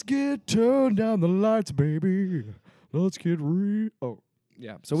 Let's turn down the lights, baby. Let's get real. Oh.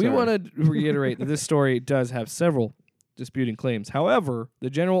 Yeah. So we want to reiterate that this story does have several disputing claims. However, the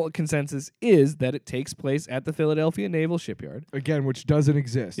general consensus is that it takes place at the Philadelphia Naval Shipyard. Again, which doesn't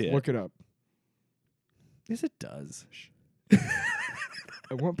exist. Yeah. Look it up. Yes, it does.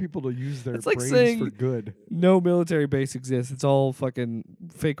 I want people to use their It's like brains saying for good. No military base exists. It's all fucking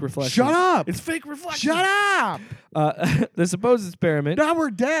fake reflection. Shut up! It's fake reflection. Shut up! The supposed experiment. Now we're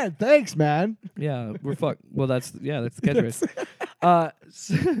dead. Thanks, man. Yeah, we're fucked. Well, that's the catchphrase.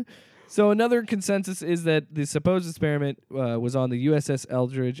 So another consensus is that the supposed experiment was on the USS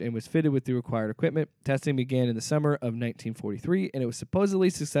Eldridge and was fitted with the required equipment. Testing began in the summer of 1943, and it was supposedly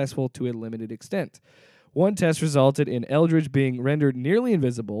successful to a limited extent. One test resulted in Eldridge being rendered nearly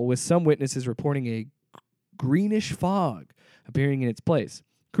invisible, with some witnesses reporting a greenish fog appearing in its place.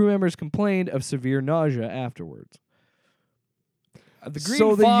 Crew members complained of severe nausea afterwards. The green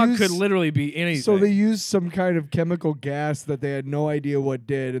So they fog use- could literally be anything. So they used some kind of chemical gas that they had no idea what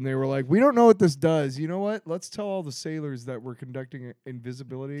did, and they were like, "We don't know what this does. You know what? Let's tell all the sailors that we're conducting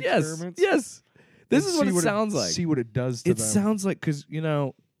invisibility experiments. Yes. This and is what see it sounds like. See what it does to It them. sounds like, because,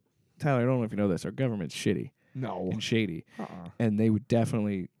 Tyler, I don't know if you know this, our government's shitty no. and shady. Uh-uh. And they would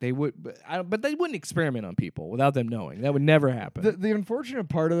definitely, but they wouldn't experiment on people without them knowing. That would never happen. The unfortunate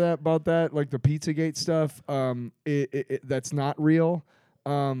part of that about that, like the Pizzagate stuff, that's not real.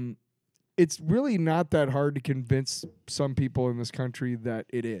 It's really not that hard to convince some people in this country that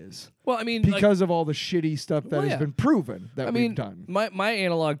it is Well, I mean, because of all the shitty stuff that Well, has yeah. been proven that I we've mean, done. my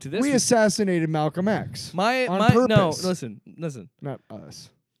analog to this We was- assassinated Malcolm X. my on no, purpose. listen. Not us.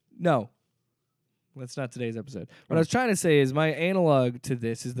 No. That's not today's episode. What I was trying to say is my analog to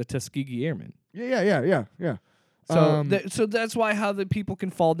this is the Tuskegee Airmen. Yeah. So, so that's why how the people can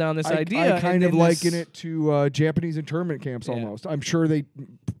fall down this idea. I kind and of then liken this- it to Japanese internment camps Yeah. almost. I'm sure they.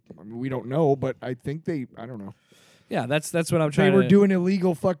 I mean, we don't know, but I think they. I don't know. Yeah, that's what I'm They trying were to doing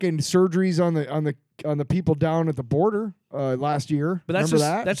illegal fucking surgeries on the people down at the border last year. But that's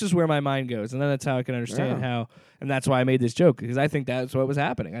Remember that's just where my mind goes, and then that's how I can understand Yeah. how, and that's why I made this joke, because I think that's what was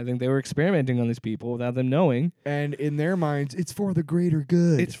happening. I think they were experimenting on these people without them knowing. And in their minds, it's for the greater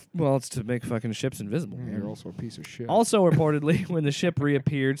good. It's to make fucking ships invisible. Yeah, man. you're also a piece of shit. Also, reportedly, when the ship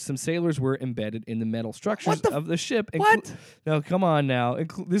reappeared, some sailors were embedded in the metal structures of the ship. What? No, come on now.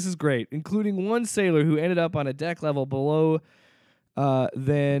 This is great. Including one sailor who ended up on a deck level below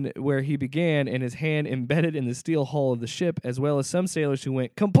than where he began, and his hand embedded in the steel hull of the ship, as well as some sailors who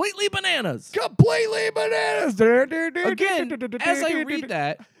went completely bananas. Completely bananas. Again,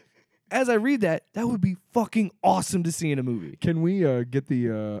 as I read that, that would be fucking awesome to see in a movie. Can we get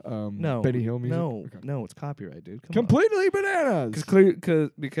the No, Benny Hill music? No, Okay. no, it's copyright, dude. Come on. Completely bananas.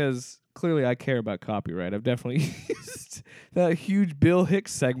 Because clearly I care about copyright. I've definitely used that huge Bill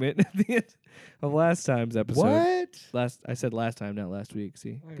Hicks segment at the end of last time's episode. What? I said last time, not last week.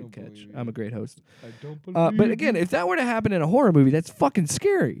 See, I good don't catch. believe you. I'm a great host. I don't believe. But again, if that were to happen in a horror movie, that's fucking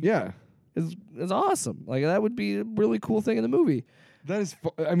scary. yeah, It's awesome. Like, that would be a really cool thing in the movie. that is.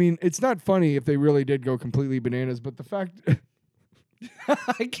 I mean, it's not funny if they really did go completely bananas, but the fact.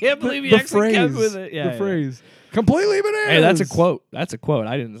 I can't believe you the actually kept phrase, with it. Yeah, the phrase, completely bananas. Hey, that's a quote. That's a quote.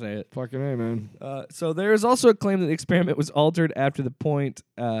 I didn't say it. Fucking A, man. So there is also a claim that the experiment was altered after that point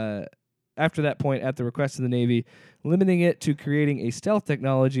at the request of the Navy, limiting it to creating a stealth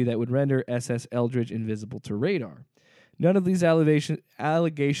technology that would render SS Eldridge invisible to radar. None of these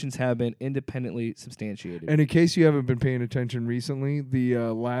allegations have been independently substantiated. And in case you haven't been paying attention recently, the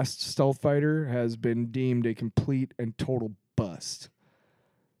last stealth fighter has been deemed a complete and total bust.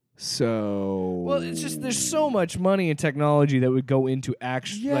 So. well, it's just there's so much money and technology that would go into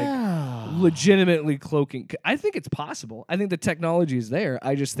Yeah. legitimately cloaking. I think it's possible. I think the technology is there.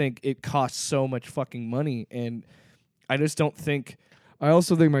 I just think it costs so much fucking money, and I just don't think. I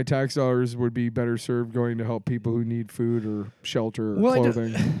also think my tax dollars would be better served going to help people who need food or shelter or Well, I don't-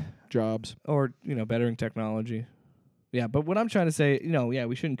 clothing, jobs. Or, bettering technology. Yeah, but what I'm trying to say,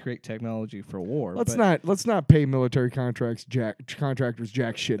 we shouldn't create technology for war. Let's but, not pay military contractors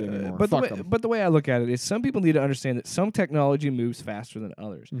jack shit anymore. But Fuck 'em. the way I look at it is some people need to understand that some technology moves faster than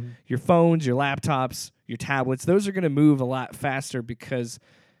others. Mm-hmm. Your phones, your laptops, your tablets, those are going to move a lot faster because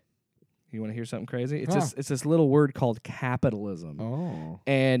you want to hear something crazy? It's this little word called capitalism. Oh,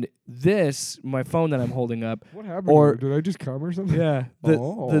 And my phone that I'm holding up, what happened? Or- Did I just come or something? yeah,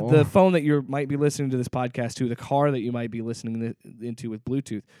 Oh. the phone that you might be listening to this podcast to, the car that you might be listening into with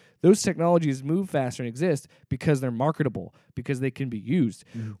Bluetooth, those technologies move faster and exist because they're marketable, because they can be used.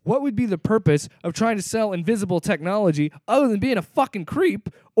 Mm-hmm. What would be the purpose of trying to sell invisible technology other than being a fucking creep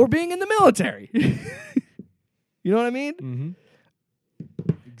or being in the military? You know what I mean? Mm-hmm.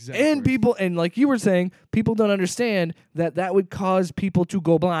 Exactly. And people, and like you were saying, people don't understand that would cause people to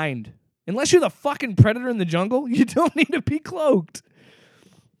go blind. Unless you're the fucking predator in the jungle, you don't need to be cloaked.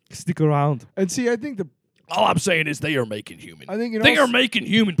 Stick around. And see, I think All I'm saying is they are making human. I think They are making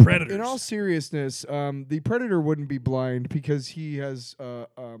human predators. in all seriousness, the predator wouldn't be blind because he has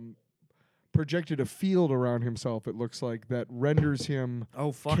projected a field around himself. It looks like that renders him.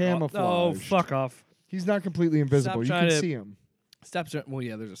 Oh, fuck Camouflaged. off. Oh, fuck off. He's not completely invisible. You trying can to- see him. Stop. Well,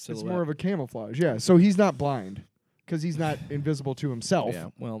 yeah, there's a It's silhouette. more of a camouflage. Yeah. So he's not blind because he's not invisible to himself. Yeah,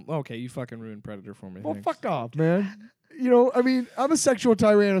 well, okay, you fucking ruined Predator for me. Well, thanks. fuck off, man. I mean, I'm a sexual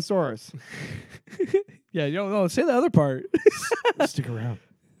Tyrannosaurus. Yeah, no, say the other part. Stick around.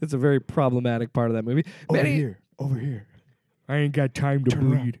 It's a very problematic part of that movie. Over here. I ain't got time to Turn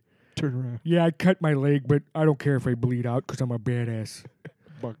around. bleed. Turn around. Yeah, I cut my leg, but I don't care if I bleed out because I'm a badass.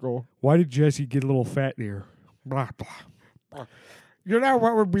 bucko. Why did Jesse get a little fat there? Blah, blah. You know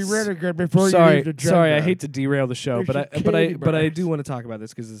what would be really good before you Sorry, leave the sorry. I junkyard? hate to derail the show, There's but some I candy bars. do want to talk about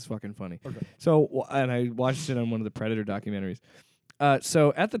this because it's fucking funny. Okay. So, and I watched it on one of the Predator documentaries.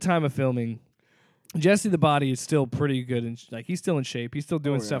 So at the time of filming, Jesse the Body is still pretty good and like he's still in shape. He's still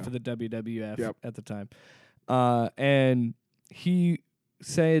doing stuff yeah. for the WWF Yep. at the time, and he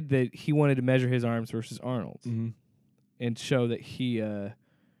said that he wanted to measure his arms versus Arnold's and show that he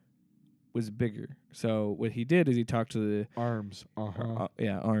was bigger. So what he did is he talked to the Arms.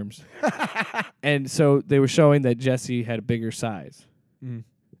 arms. And so they were showing that Jesse had a bigger size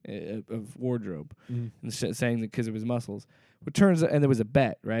of wardrobe, and saying that because of his muscles. But turns out, and there was a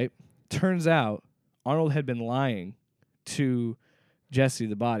bet, right? Turns out Arnold had been lying to Jesse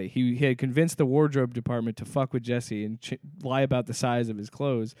the Body. He had convinced the wardrobe department to fuck with Jesse and lie about the size of his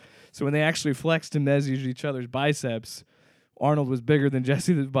clothes. So when they actually flexed and measured each other's biceps, Arnold was bigger than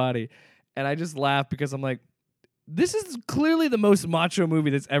Jesse the Body. And I just laughed because I'm like, this is clearly the most macho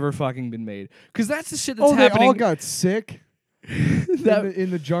movie that's ever fucking been made. Because that's the shit that's happening. They all got sick that,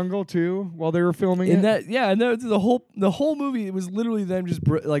 in the jungle too while they were filming it. And the whole movie, it was literally them just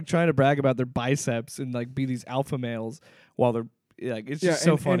like trying to brag about their biceps and like be these alpha males while they're like, it's just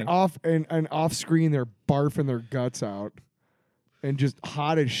so funny. And off screen, they're barfing their guts out, and just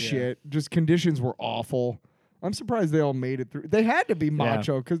hot as shit. Just conditions were awful. I'm surprised they all made it through. They had to be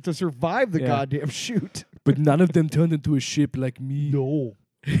macho because to survive the goddamn shoot. But none of them turned into a ship like me. No.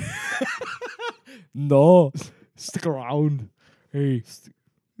 No. Stick around. Hey.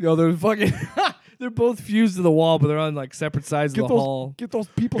 Yo, they're fucking... They're both fused to the wall, but they're on like separate sides of the hall. Get those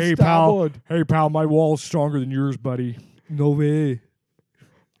people Hey, starboard. pal. Hey, pal, my wall's stronger than yours, buddy. No way.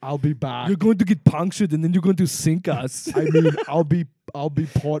 I'll be back. You're going to get punctured and then you're going to sink us. I mean, I'll be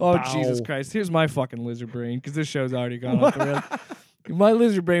port Oh, bow. Jesus Christ. Here's my fucking lizard brain, because this show's already gone off the rails. My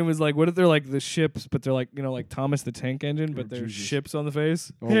lizard brain was like, what if they're like the ships, but they're like, you know, like Thomas the Tank Engine, but they're ships on the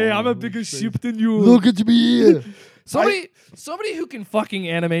face? Hey, wow. I'm a bigger ship than you. Look at me here. Somebody who can fucking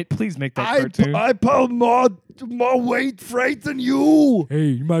animate, please make that cartoon. I put more weight freight than you. Hey,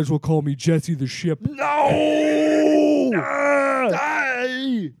 you might as well call me Jesse the Ship. No.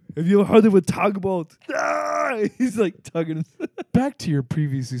 Die. Have you ever heard of a tugboat? Die. He's like tugging. Back to your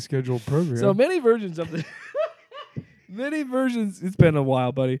previously scheduled program. So many versions of the... Many versions. It's been a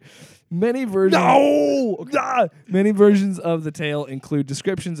while, buddy. Many versions. No! Many versions of the tale include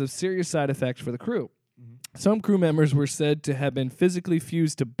descriptions of serious side effects for the crew. Some crew members were said to have been physically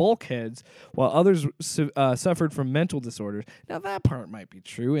fused to bulkheads, while others suffered from mental disorders. Now, that part might be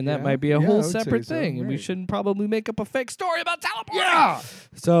true, and that might be a I whole would say separate so, thing, and we right. shouldn't probably make up a fake story about teleporting. Yeah!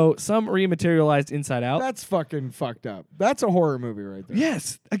 So, some rematerialized inside out. That's fucking fucked up. That's a horror movie right there.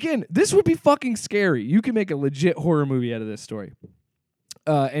 Yes. Again, this would be fucking scary. You can make a legit horror movie out of this story.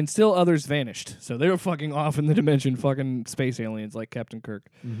 And still others vanished. So they were fucking off in the dimension, fucking space aliens like Captain Kirk.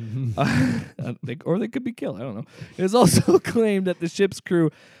 Or they could be killed. I don't know. It is also claimed that the ship's crew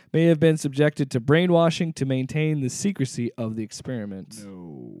may have been subjected to brainwashing to maintain the secrecy of the experiment. No.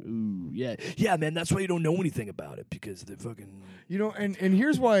 Ooh, yeah. Yeah, man, that's why you don't know anything about it, because they're fucking... You know, and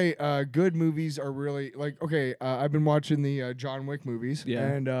here's why good movies are really, like, okay, I've been watching the John Wick movies. Yeah.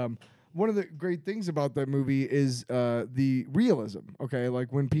 And one of the great things about that movie is the realism, okay?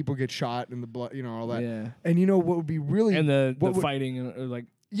 Like when people get shot and the blood, you know, all that. Yeah. And you know what would be really... And the what would- fighting, like,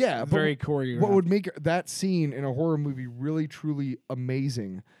 Yeah, very but choreographed. what would make that scene in a horror movie really, truly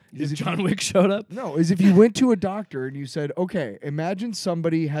amazing is If if John Wick showed up? No, is if you went to a doctor and you said, okay, imagine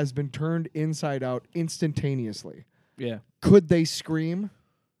somebody has been turned inside out instantaneously. Yeah. Could they scream?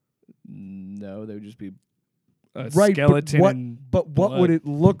 No, they would just be a Right, skeleton. but what blood. would it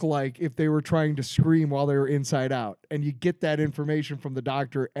look like if they were trying to scream while they were inside out? And you get that information from the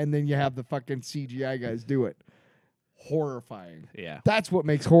doctor, and then you have the fucking CGI guys do it. Horrifying. Yeah. That's what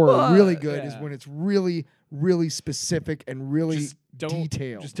makes horror really good, is yeah. when it's really, really specific and really Just don't,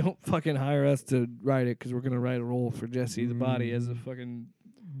 detailed. Just don't fucking hire us to write it, because we're going to write a role for Jesse the Body as a fucking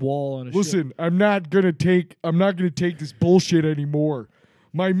wall on a ship. Listen, I'm not gonna take this bullshit anymore.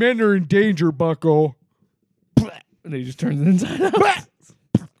 My men are in danger, Bucko. And he just turns it inside out.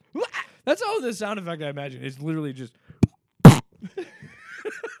 That's all the sound effect I imagine. It's literally just... That's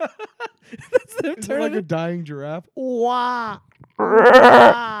them Is it turning like a dying giraffe? Yeah.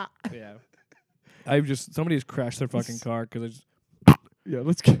 Somebody just crashed their fucking car because Yeah,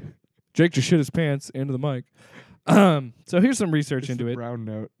 let's get Jake just shit his pants into the mic. So here's some research into it, round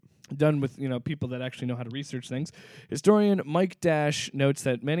note. done with people that actually know how to research things. Historian Mike Dash notes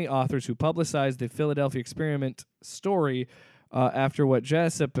that many authors who publicized the Philadelphia experiment story after what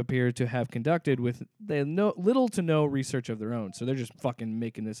Jessup appeared to have conducted with little to no research of their own. So they're just fucking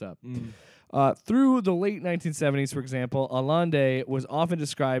making this up. Through the late 1970s, for example, Allende was often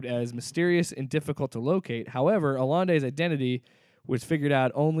described as mysterious and difficult to locate. However, Allende's identity was figured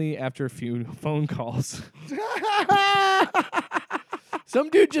out only after a few phone calls. Some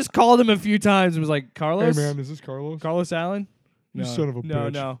dude just called him a few times and was like, Carlos? Hey, man, is this Carlos? Carlos Allen? You son of a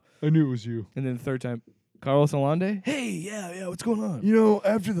bitch. No. I knew it was you. And then the third time, Carlos Allende? Hey, yeah, what's going on? You know,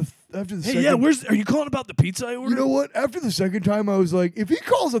 after the Hey, second... yeah, are you calling about the pizza I ordered? You know what? After the second time, I was like, if he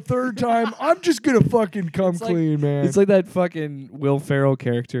calls a third time, I'm just going to fucking come clean, man. It's like that fucking Will Ferrell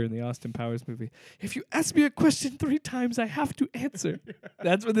character in the Austin Powers movie. If you ask me a question 3 times, I have to answer.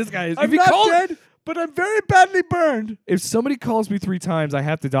 That's what this guy is. I'm not dead, but I'm very badly burned. If somebody calls me 3 times, I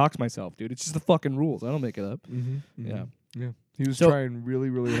have to dox myself, dude. It's just the fucking rules. I don't make it up. Yeah. Yeah. He was So- trying really,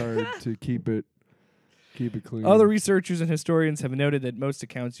 really hard to keep it clean. Other researchers and historians have noted that most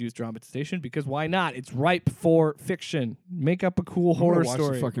accounts use dramatization because why not? It's ripe for fiction. Make up a cool I'm gonna horror watch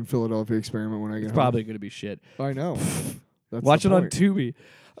story. the fucking Philadelphia Experiment when I get It's home. probably going to be shit. I know. That's Watch the it on point. Tubi.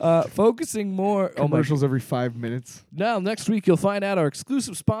 Focusing more. Oh my Commercials every 5 minutes. Now, next week, you'll find out our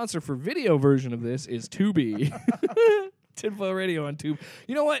exclusive sponsor for video version of this is Tubi. Tinfoil Radio on Tubi.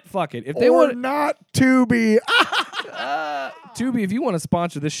 You know what? Fuck it. If they Or want not Tubi. Tubi, if you want to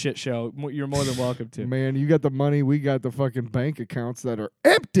sponsor this shit show, you're more than welcome to. Man, you got the money. We got the fucking bank accounts that are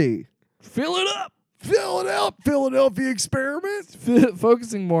empty. Fill it up. Fill it up, Philadelphia Experiment.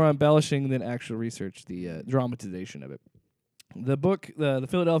 Focusing more on embellishing than actual research, the dramatization of it. The book, the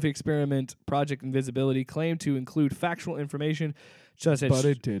Philadelphia Experiment, Project Invisibility, claimed to include factual information, such as... But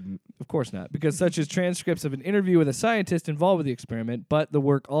it didn't. Of course not, because such as transcripts of an interview with a scientist involved with the experiment, but the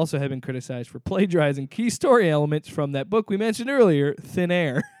work also had been criticized for plagiarizing key story elements from that book we mentioned earlier, Thin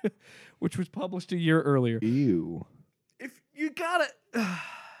Air, which was published a year earlier. Ew. If you're gonna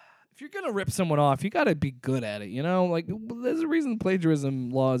rip someone off, you gotta be good at it, you know? Like, there's a reason plagiarism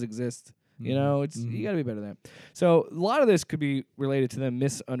laws exist. You know, it's you got to be better than that. So a lot of this could be related to them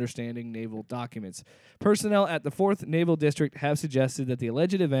misunderstanding naval documents. Personnel at the 4th Naval District have suggested that the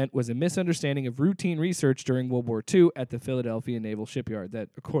alleged event was a misunderstanding of routine research during World War II at the Philadelphia Naval Shipyard that,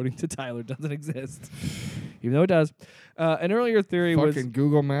 according to Tyler, doesn't exist, even though it does. An earlier theory was... Fucking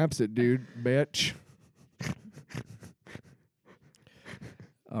Google Maps it, dude. Bitch.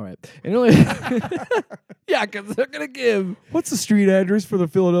 All right. An earlier... yeah, because they're going to give... What's the street address for the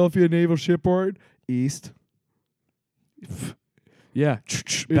Philadelphia Naval Shipyard? East. Yeah.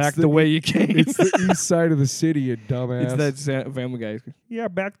 Back the way you came. It's the east side of the city, you dumbass. It's that Family Guy. Yeah,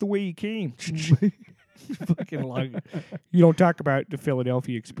 back the way you came. Fucking like, you don't talk about the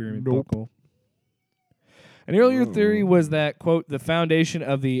Philadelphia Experiment. Nope. Bucko. An earlier theory was that, quote, the foundation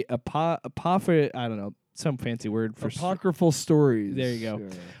of the I don't know, some fancy word for apocryphal stories. There you go. Yeah.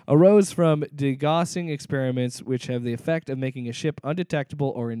 Arose from degaussing experiments which have the effect of making a ship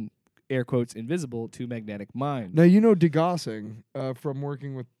undetectable or, in air quotes, invisible to magnetic mines. Now, you know degaussing from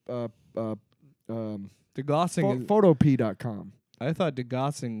working with Degaussing. photop.com. I thought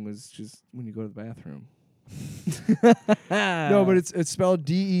degaussing was just when you go to the bathroom. No, but it's spelled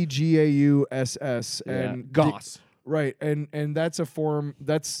DEGAUSS and Gauss. Right, and that's a form.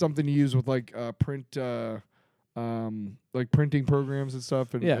 That's something you use with like print, like printing programs and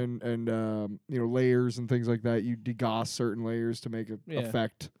stuff, and Yeah. and you know, layers and things like that. You degauss certain layers to make an Yeah.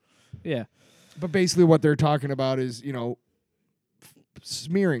 effect. Yeah. But basically, what they're talking about is, you know,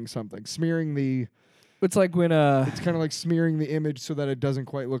 smearing something, smearing the. It's like when It's kind of like smearing the image so that it doesn't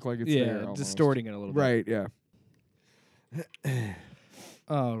quite look like it's there. Almost. distorting it a little bit. Right. Yeah.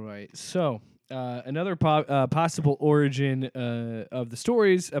 All right. So, another possible origin of the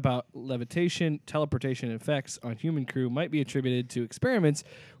stories about levitation, teleportation, and effects on human crew might be attributed to experiments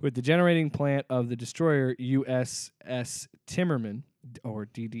with the generating plant of the destroyer USS Timmerman, or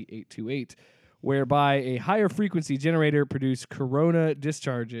DD-828, whereby a higher frequency generator produced corona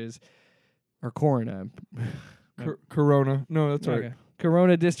discharges, or corona. Corona. No, that's right. Okay.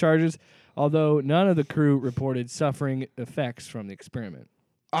 Corona discharges, although none of the crew reported suffering effects from the experiment.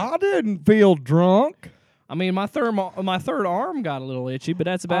 I didn't feel drunk. I mean, my third arm got a little itchy, but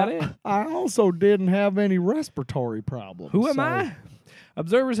that's about it. I also didn't have any respiratory problems. Who am I?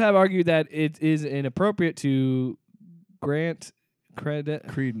 Observers have argued that it is inappropriate to grant credit.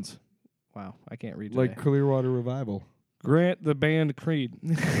 Credence. Wow, I can't read Like today. Clearwater Revival. Grant the band Creed.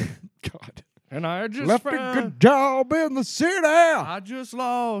 God. And I just Left a good job in the city. I just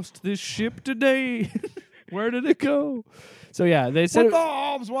lost this ship today. Where did it go? So yeah, they said With the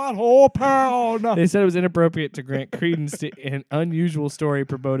arms one whole pound. they said it was inappropriate to grant credence to an unusual story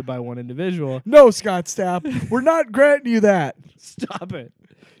promoted by one individual. No, Scott Stapp, we're not granting you that. Stop it!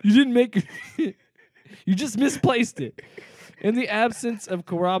 You didn't make. You just misplaced it. In the absence of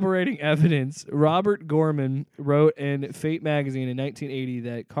corroborating evidence, Robert Gorman wrote in Fate magazine in 1980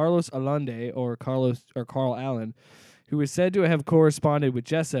 that Carlos Allende, or Carl Allen, who was said to have corresponded with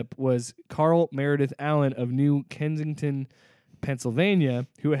Jessup, was Carl Meredith Allen of New Kensington, Pennsylvania,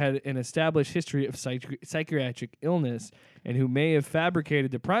 who had an established history of psychiatric illness and who may have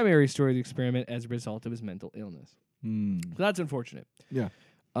fabricated the primary story of the experiment as a result of his mental illness. So that's unfortunate. Yeah.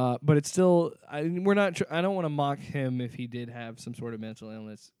 But it's still, we're not. I don't want to mock him if he did have some sort of mental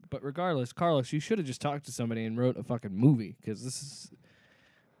illness. But regardless, Carlos, you should have just talked to somebody and wrote a fucking movie, because this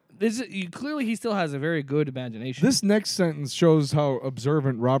is clearly he still has a very good imagination. This next sentence shows how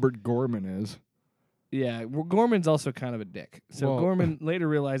observant Robert Gorman is. Yeah, well, Gorman's also kind of a dick. So Well- Gorman later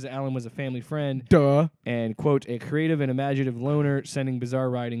realized that Allen was a family friend Duh. and, quote, a creative and imaginative loner sending bizarre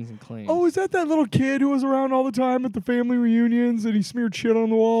writings and claims. Oh, is that little kid who was around all the time at the family reunions and he smeared shit on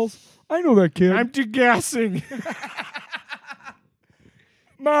the walls? I know that kid. I'm degassing.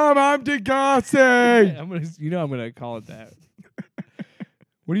 Mom, I'm degassing. I'm gonna call it that.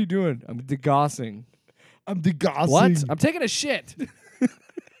 What are you doing? I'm degassing. I'm degassing. What? I'm taking a shit.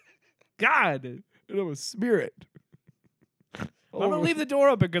 God. And I'm a spirit. I'm going to leave the door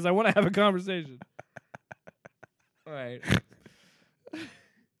open because I want to have a conversation. All right.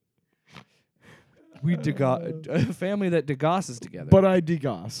 A family that degasses together. But I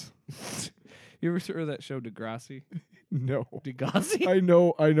degass. You ever heard of that show, Degrassi? No. Degassi? I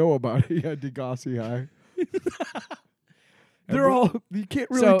know about it. Yeah, Degassi High. They're all, you can't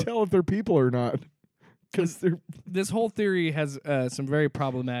really So- tell if they're people or not. Because they're This whole theory has some very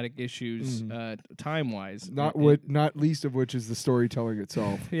problematic issues time-wise. not least of which is the storytelling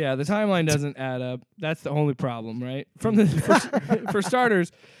itself. Yeah, the timeline doesn't add up. That's the only problem, right? For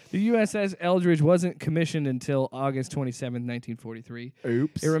starters, the USS Eldridge wasn't commissioned until August 27, 1943.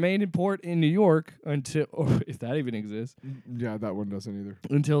 Oops. It remained in port in New York until, or if that even exists, Yeah, that one doesn't either.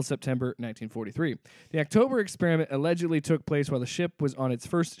 until September 1943. The October experiment allegedly took place while the ship was on its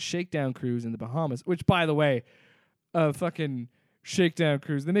first shakedown cruise in the Bahamas, which, by the way, a fucking shakedown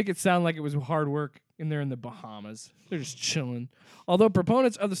cruise. They make it sound like it was hard work in there in the Bahamas. They're just chilling. Although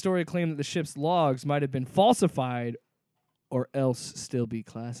proponents of the story claim that the ship's logs might have been falsified or else still be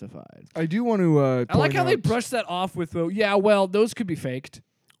classified. I do want to I like point how they out- brush that off with, yeah, well, those could be faked.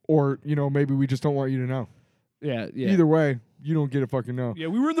 Or, maybe we just don't want you to know. Yeah, yeah. Either way, you don't get to fucking know. Yeah,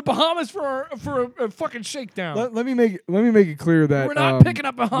 we were in the Bahamas for a fucking shakedown. Let me make it clear that We're not picking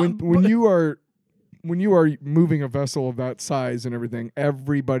up when you are moving a vessel of that size and everything,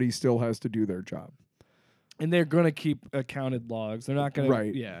 everybody still has to do their job. And they're gonna keep accounted logs. They're not gonna.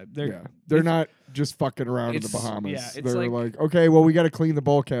 Right. Yeah. They're not just fucking around in the it's- Bahamas. yeah, it's They're like- okay, well, we got to clean the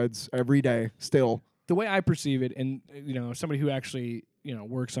bulkheads every day still. The way I perceive it, and somebody who actually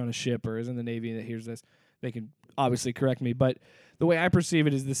works on a ship or is in the Navy that hears this, they can obviously correct me. But the way I perceive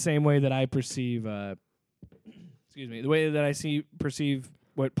it is the same way that I perceive. The way that I perceive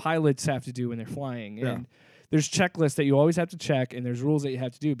what pilots have to do when they're flying. Yeah. And there's checklists that you always have to check, and there's rules that you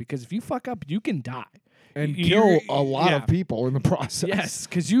have to do, because if you fuck up, you can die. And You- kill you're- a lot yeah. of people in the process. Yes,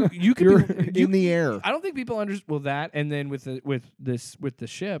 because you could You're be in the air. I don't think people understand that, and then with the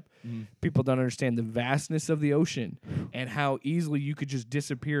ship, people don't understand the vastness of the ocean and how easily you could just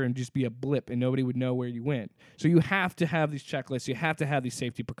disappear and just be a blip and nobody would know where you went. So you have to have these checklists, you have to have these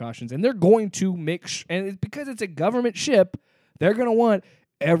safety precautions, and they're going to and it's because it's a government ship, they're going to want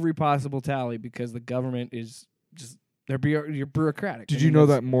every possible tally because the government is just you're bureaucratic. Did you know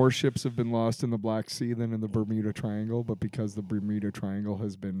that more ships have been lost in the Black Sea than in the Bermuda Triangle? But because the Bermuda Triangle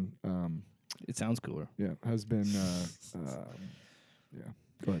has been, It sounds cooler. yeah.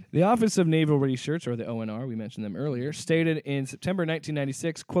 Go ahead. The Office of Naval Research, or the ONR, we mentioned them earlier, stated in September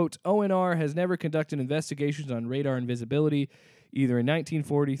 1996, quote, ONR has never conducted investigations on radar invisibility either in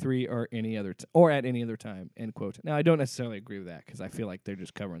 1943 or at any other time, end quote. Now, I don't necessarily agree with that because I feel like they're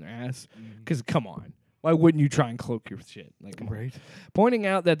just covering their ass. Because, come on. Why wouldn't you try and cloak your shit? Like, come on. Right. Pointing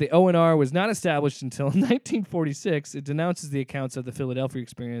out that the ONR was not established until 1946, it denounces the accounts of the Philadelphia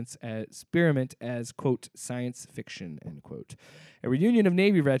experiment as, quote, science fiction, end quote. A reunion of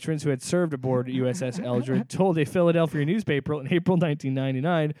Navy veterans who had served aboard USS Eldridge told a Philadelphia newspaper in April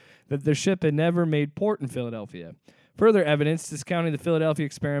 1999 that their ship had never made port in Philadelphia. Further evidence discounting the Philadelphia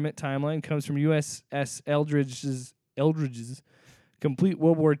experiment timeline comes from USS Eldridge's complete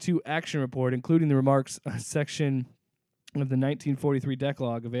World War II action report, including the remarks section of the 1943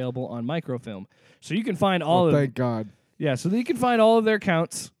 Decalogue available on microfilm. So you can find all of Thank God. yeah, so you can find all of their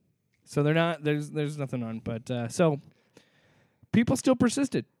counts. So they're not there's nothing on, but so people still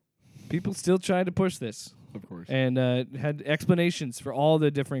persisted. People still tried to push this. Of course. And had explanations for all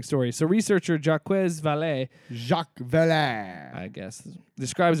the differing stories. So researcher Jacques Vallée, Jacques Vallée. I guess,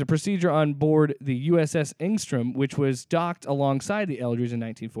 describes a procedure on board the USS Engstrom, which was docked alongside the Eldridge in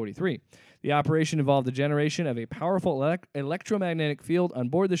 1943. The operation involved the generation of a powerful electromagnetic field on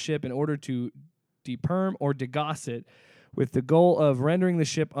board the ship in order to deperm or degauss it, with the goal of rendering the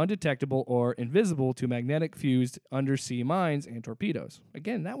ship undetectable or invisible to magnetic-fused undersea mines and torpedoes.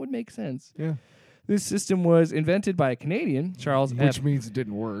 Again, that would make sense. Yeah. This system was invented by a Canadian, Charles Which F. means it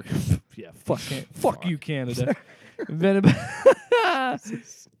didn't work. Yeah, fuck you, Canada. Invented by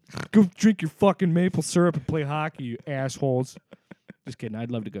Go drink your fucking maple syrup and play hockey, you assholes. Just kidding.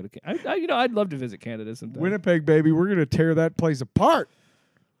 I'd love to go to Canada. I'd love to visit Canada sometime. Winnipeg, baby. We're going to tear that place apart.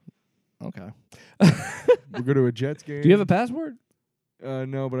 Okay. We'll go to a Jets game. Do you have a passport?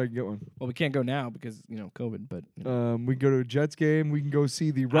 No, but I can get one. Well, we can't go now because, COVID, but... You know. We can go to a Jets game. We can go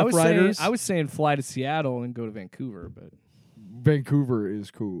see the I Rough was Riders. saying fly to Seattle and go to Vancouver, but... Vancouver is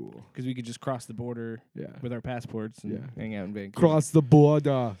cool. Because we could just cross the border with our passports and hang out in Vancouver. Cross the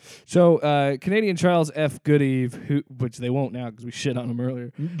border. So, Canadian Charles F. Goodeve, which they won't now because we shit on him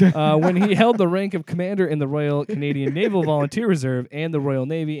earlier, when he held the rank of commander in the Royal Canadian Naval Volunteer Reserve and the Royal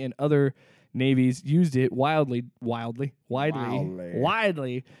Navy and other navies used it widely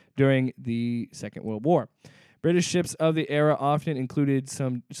during the Second World War. British ships of the era often included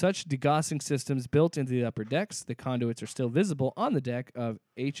some such degaussing systems built into the upper decks. The conduits are still visible on the deck of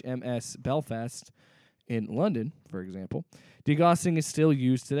HMS Belfast in London, for example. Degaussing is still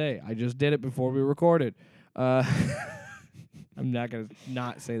used today. I just did it before we recorded. I'm not going to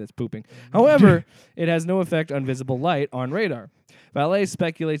not say that's pooping. However, it has no effect on visible light on radar. Vallée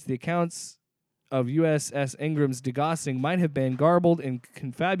speculates the accounts of USS Ingram's degaussing might have been garbled and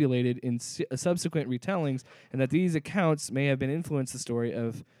confabulated in subsequent retellings, and that these accounts may have been influenced the story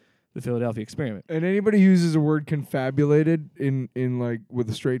of the Philadelphia experiment. And anybody who uses the word confabulated in like with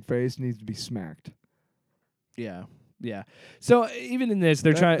a straight face needs to be smacked. Yeah. So even in this,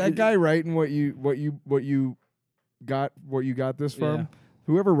 they're trying. That guy writing what you got this from. Yeah.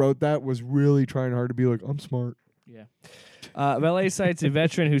 Whoever wrote that was really trying hard to be like, I'm smart. Yeah. Vallée cites a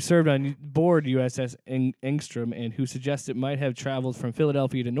veteran who served on board USS Engstrom and who suggests it might have traveled from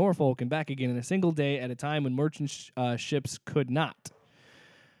Philadelphia to Norfolk and back again in a single day at a time when merchant ships could not.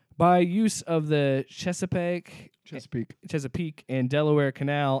 By use of the Chesapeake and Delaware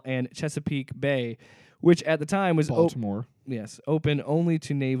Canal and Chesapeake Bay, which at the time was Baltimore. Open only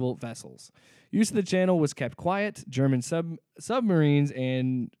to naval vessels. Use of the channel was kept quiet. German submarines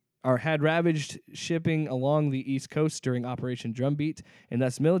had ravaged shipping along the East Coast during Operation Drumbeat, and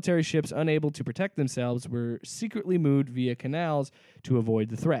thus military ships unable to protect themselves were secretly moved via canals to avoid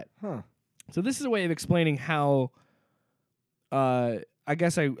the threat. Huh. So this is a way of explaining how. I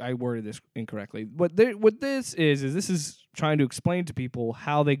guess I worded this incorrectly. What this is trying to explain to people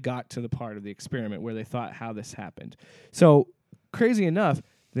how they got to the part of the experiment where they thought how this happened. So crazy enough,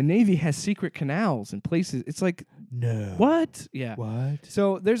 the Navy has secret canals and places. It's like, no. What? Yeah. What?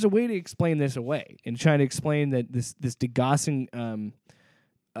 So there's a way to explain this away and trying to explain that this degaussing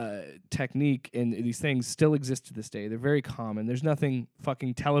technique and these things still exist to this day. They're very common. There's nothing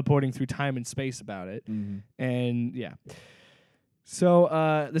fucking teleporting through time and space about it. Mm-hmm. And yeah.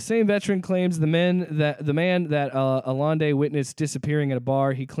 So the same veteran claims the man that Allende witnessed disappearing at a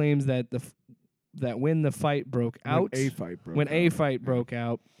bar. He claims that when a fight broke out,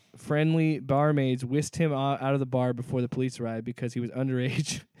 friendly barmaids whisked him out of the bar before the police arrived because he was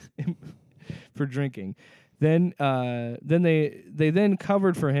underage for drinking. Then they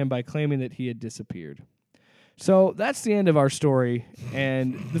covered for him by claiming that he had disappeared. So that's the end of our story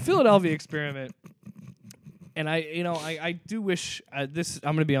and the Philadelphia experiment. And I do wish this.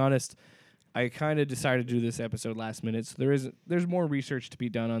 I'm going to be honest. I kind of decided to do this episode last minute, so there's more research to be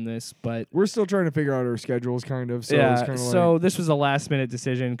done on this, but we're still trying to figure out our schedules, kind of. So yeah. It's kind of so this was a last minute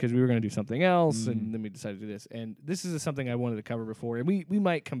decision because we were going to do something else, and then we decided to do this. And this is something I wanted to cover before, and we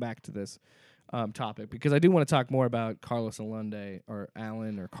might come back to this topic because I do want to talk more about Carlos Allende or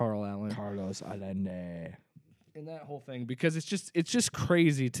Allen or Carl Allen. Carlos Allende. And that whole thing because it's just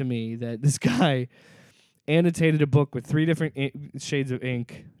crazy to me that this guy annotated a book with 3 different shades of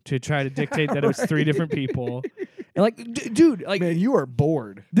ink to try to dictate that it was 3 different people. And like, dude, like, man, you are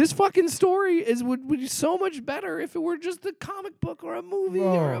bored. This fucking story would be so much better if it were just a comic book or a movie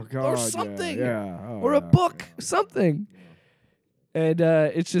or something, or a book, something. And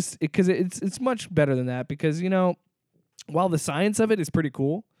it's just because it's much better than that because while the science of it is pretty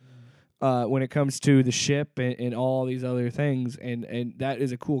cool, when it comes to the ship and all these other things, and that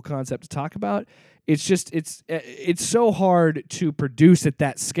is a cool concept to talk about. It's just it's so hard to produce at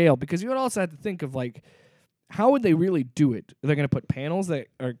that scale, because you would also have to think of like, how would they really do it? They're going to put panels that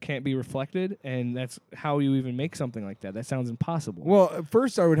can't be reflected, and that's how you even make something like that. That sounds impossible. Well, at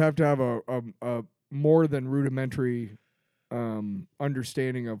first I would have to have a more than rudimentary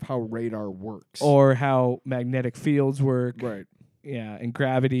understanding of how radar works. Or how magnetic fields work. Right. Yeah, and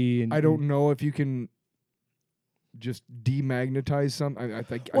gravity. And I don't know if you can just demagnetize something. I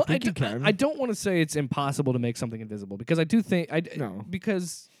think you can. I don't want to say it's impossible to make something invisible, because I do think No.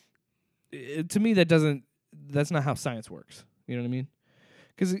 because to me that's not how science works. You know what I mean?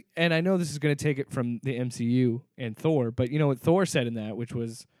 And I know this is going to take it from the MCU and Thor, but you know what Thor said in that, which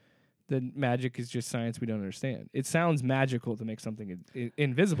was that magic is just science we don't understand. It sounds magical to make something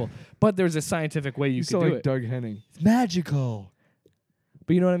invisible, but there's a scientific way you can do like it. Doug Henning. It's magical.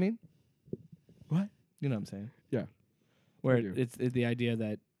 But you know what I mean? What? You know what I'm saying? Yeah. Where I do. it's the idea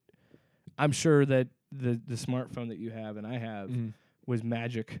that I'm sure that the smartphone that you have and I have was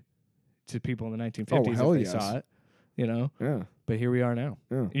magic to people in the 1950s hell if they yes. saw it, you know? Yeah. But here we are now.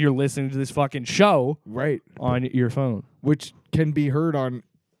 Yeah. You're listening to this fucking show Right. on your phone. Which can be heard on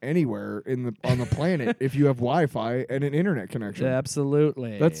anywhere on the planet if you have Wi-Fi and an internet connection.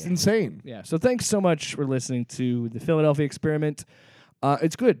 Absolutely. That's insane. Yeah. So thanks so much for listening to the Philadelphia Experiment.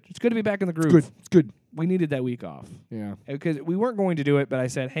 It's good. It's good to be back in the groove. It's good. We needed that week off. Yeah. Because we weren't going to do it, but I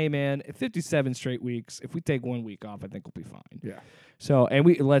said, hey, man, 57 straight weeks, if we take 1 week off, I think we'll be fine. Yeah. So, and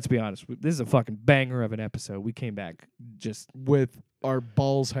let's be honest, this is a fucking banger of an episode. We came back just... With our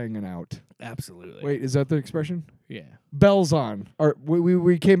balls hanging out. Absolutely. Wait, is that the expression? Yeah. Bells on. Or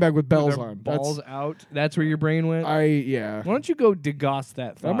we came back with bells With our on. Balls out. That's where your brain went? Yeah. Why don't you go degoss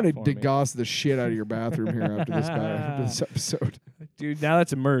that thought I'm gonna for me? degoss the shit out of your bathroom here after this episode. Dude, now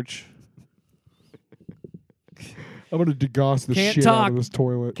that's a merch. I'm gonna degoss the Can't shit out talk. of this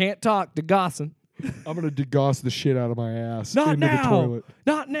toilet. Can't talk, degossing. I'm gonna degoss the shit out of my ass Not into now. the toilet.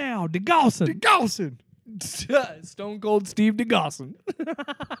 Not now. Degossing. Degossing. Stone Cold Steve Degossin.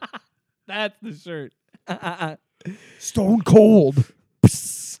 That's the shirt. Stone cold.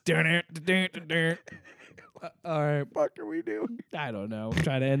 All right. What are we doing? I don't know. I'm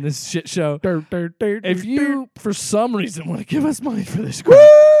trying to end this shit show. If you, for some reason, want to give us money for this,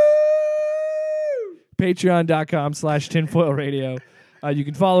 patreon.com/tinfoil radio. You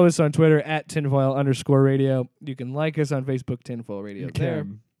can follow us on Twitter at tinfoil_radio. You can like us on Facebook, Tinfoil Radio. You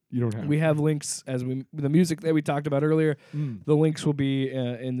can. You don't have. We have links the music that we talked about earlier. The links will be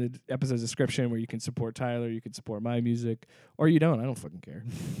in the episode's description, where you can support Tyler, you can support my music, or you don't. I don't fucking care.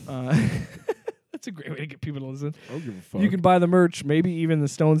 That's a great way to get people to listen. I don't give a fuck. You can buy the merch, maybe even the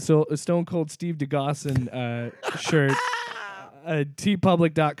Stone Cold Steve Degossin shirt.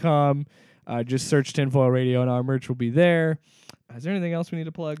 tpublic.com. Just search Tinfoil Radio, and our merch will be there. Is there anything else we need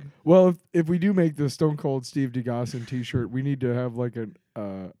to plug? Well, if we do make the Stone Cold Steve Degossin T-shirt, we need to have like a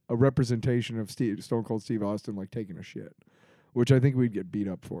representation of Stone Cold Steve Austin like taking a shit, which I think we'd get beat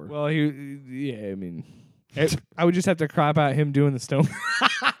up for. Well, I mean, I would just have to crop out him doing the stone.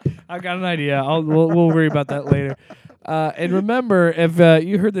 I've got an idea. We'll worry about that later. And remember, if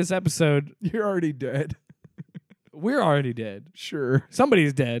you heard this episode, You're already dead. we're already dead. Sure.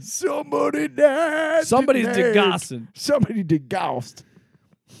 Somebody's dead. Somebody dead. Somebody's tonight. degossing. Somebody degossed.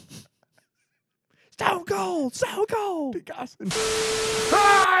 Stone Cold. Degossin.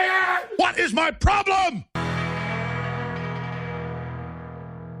 What is my problem?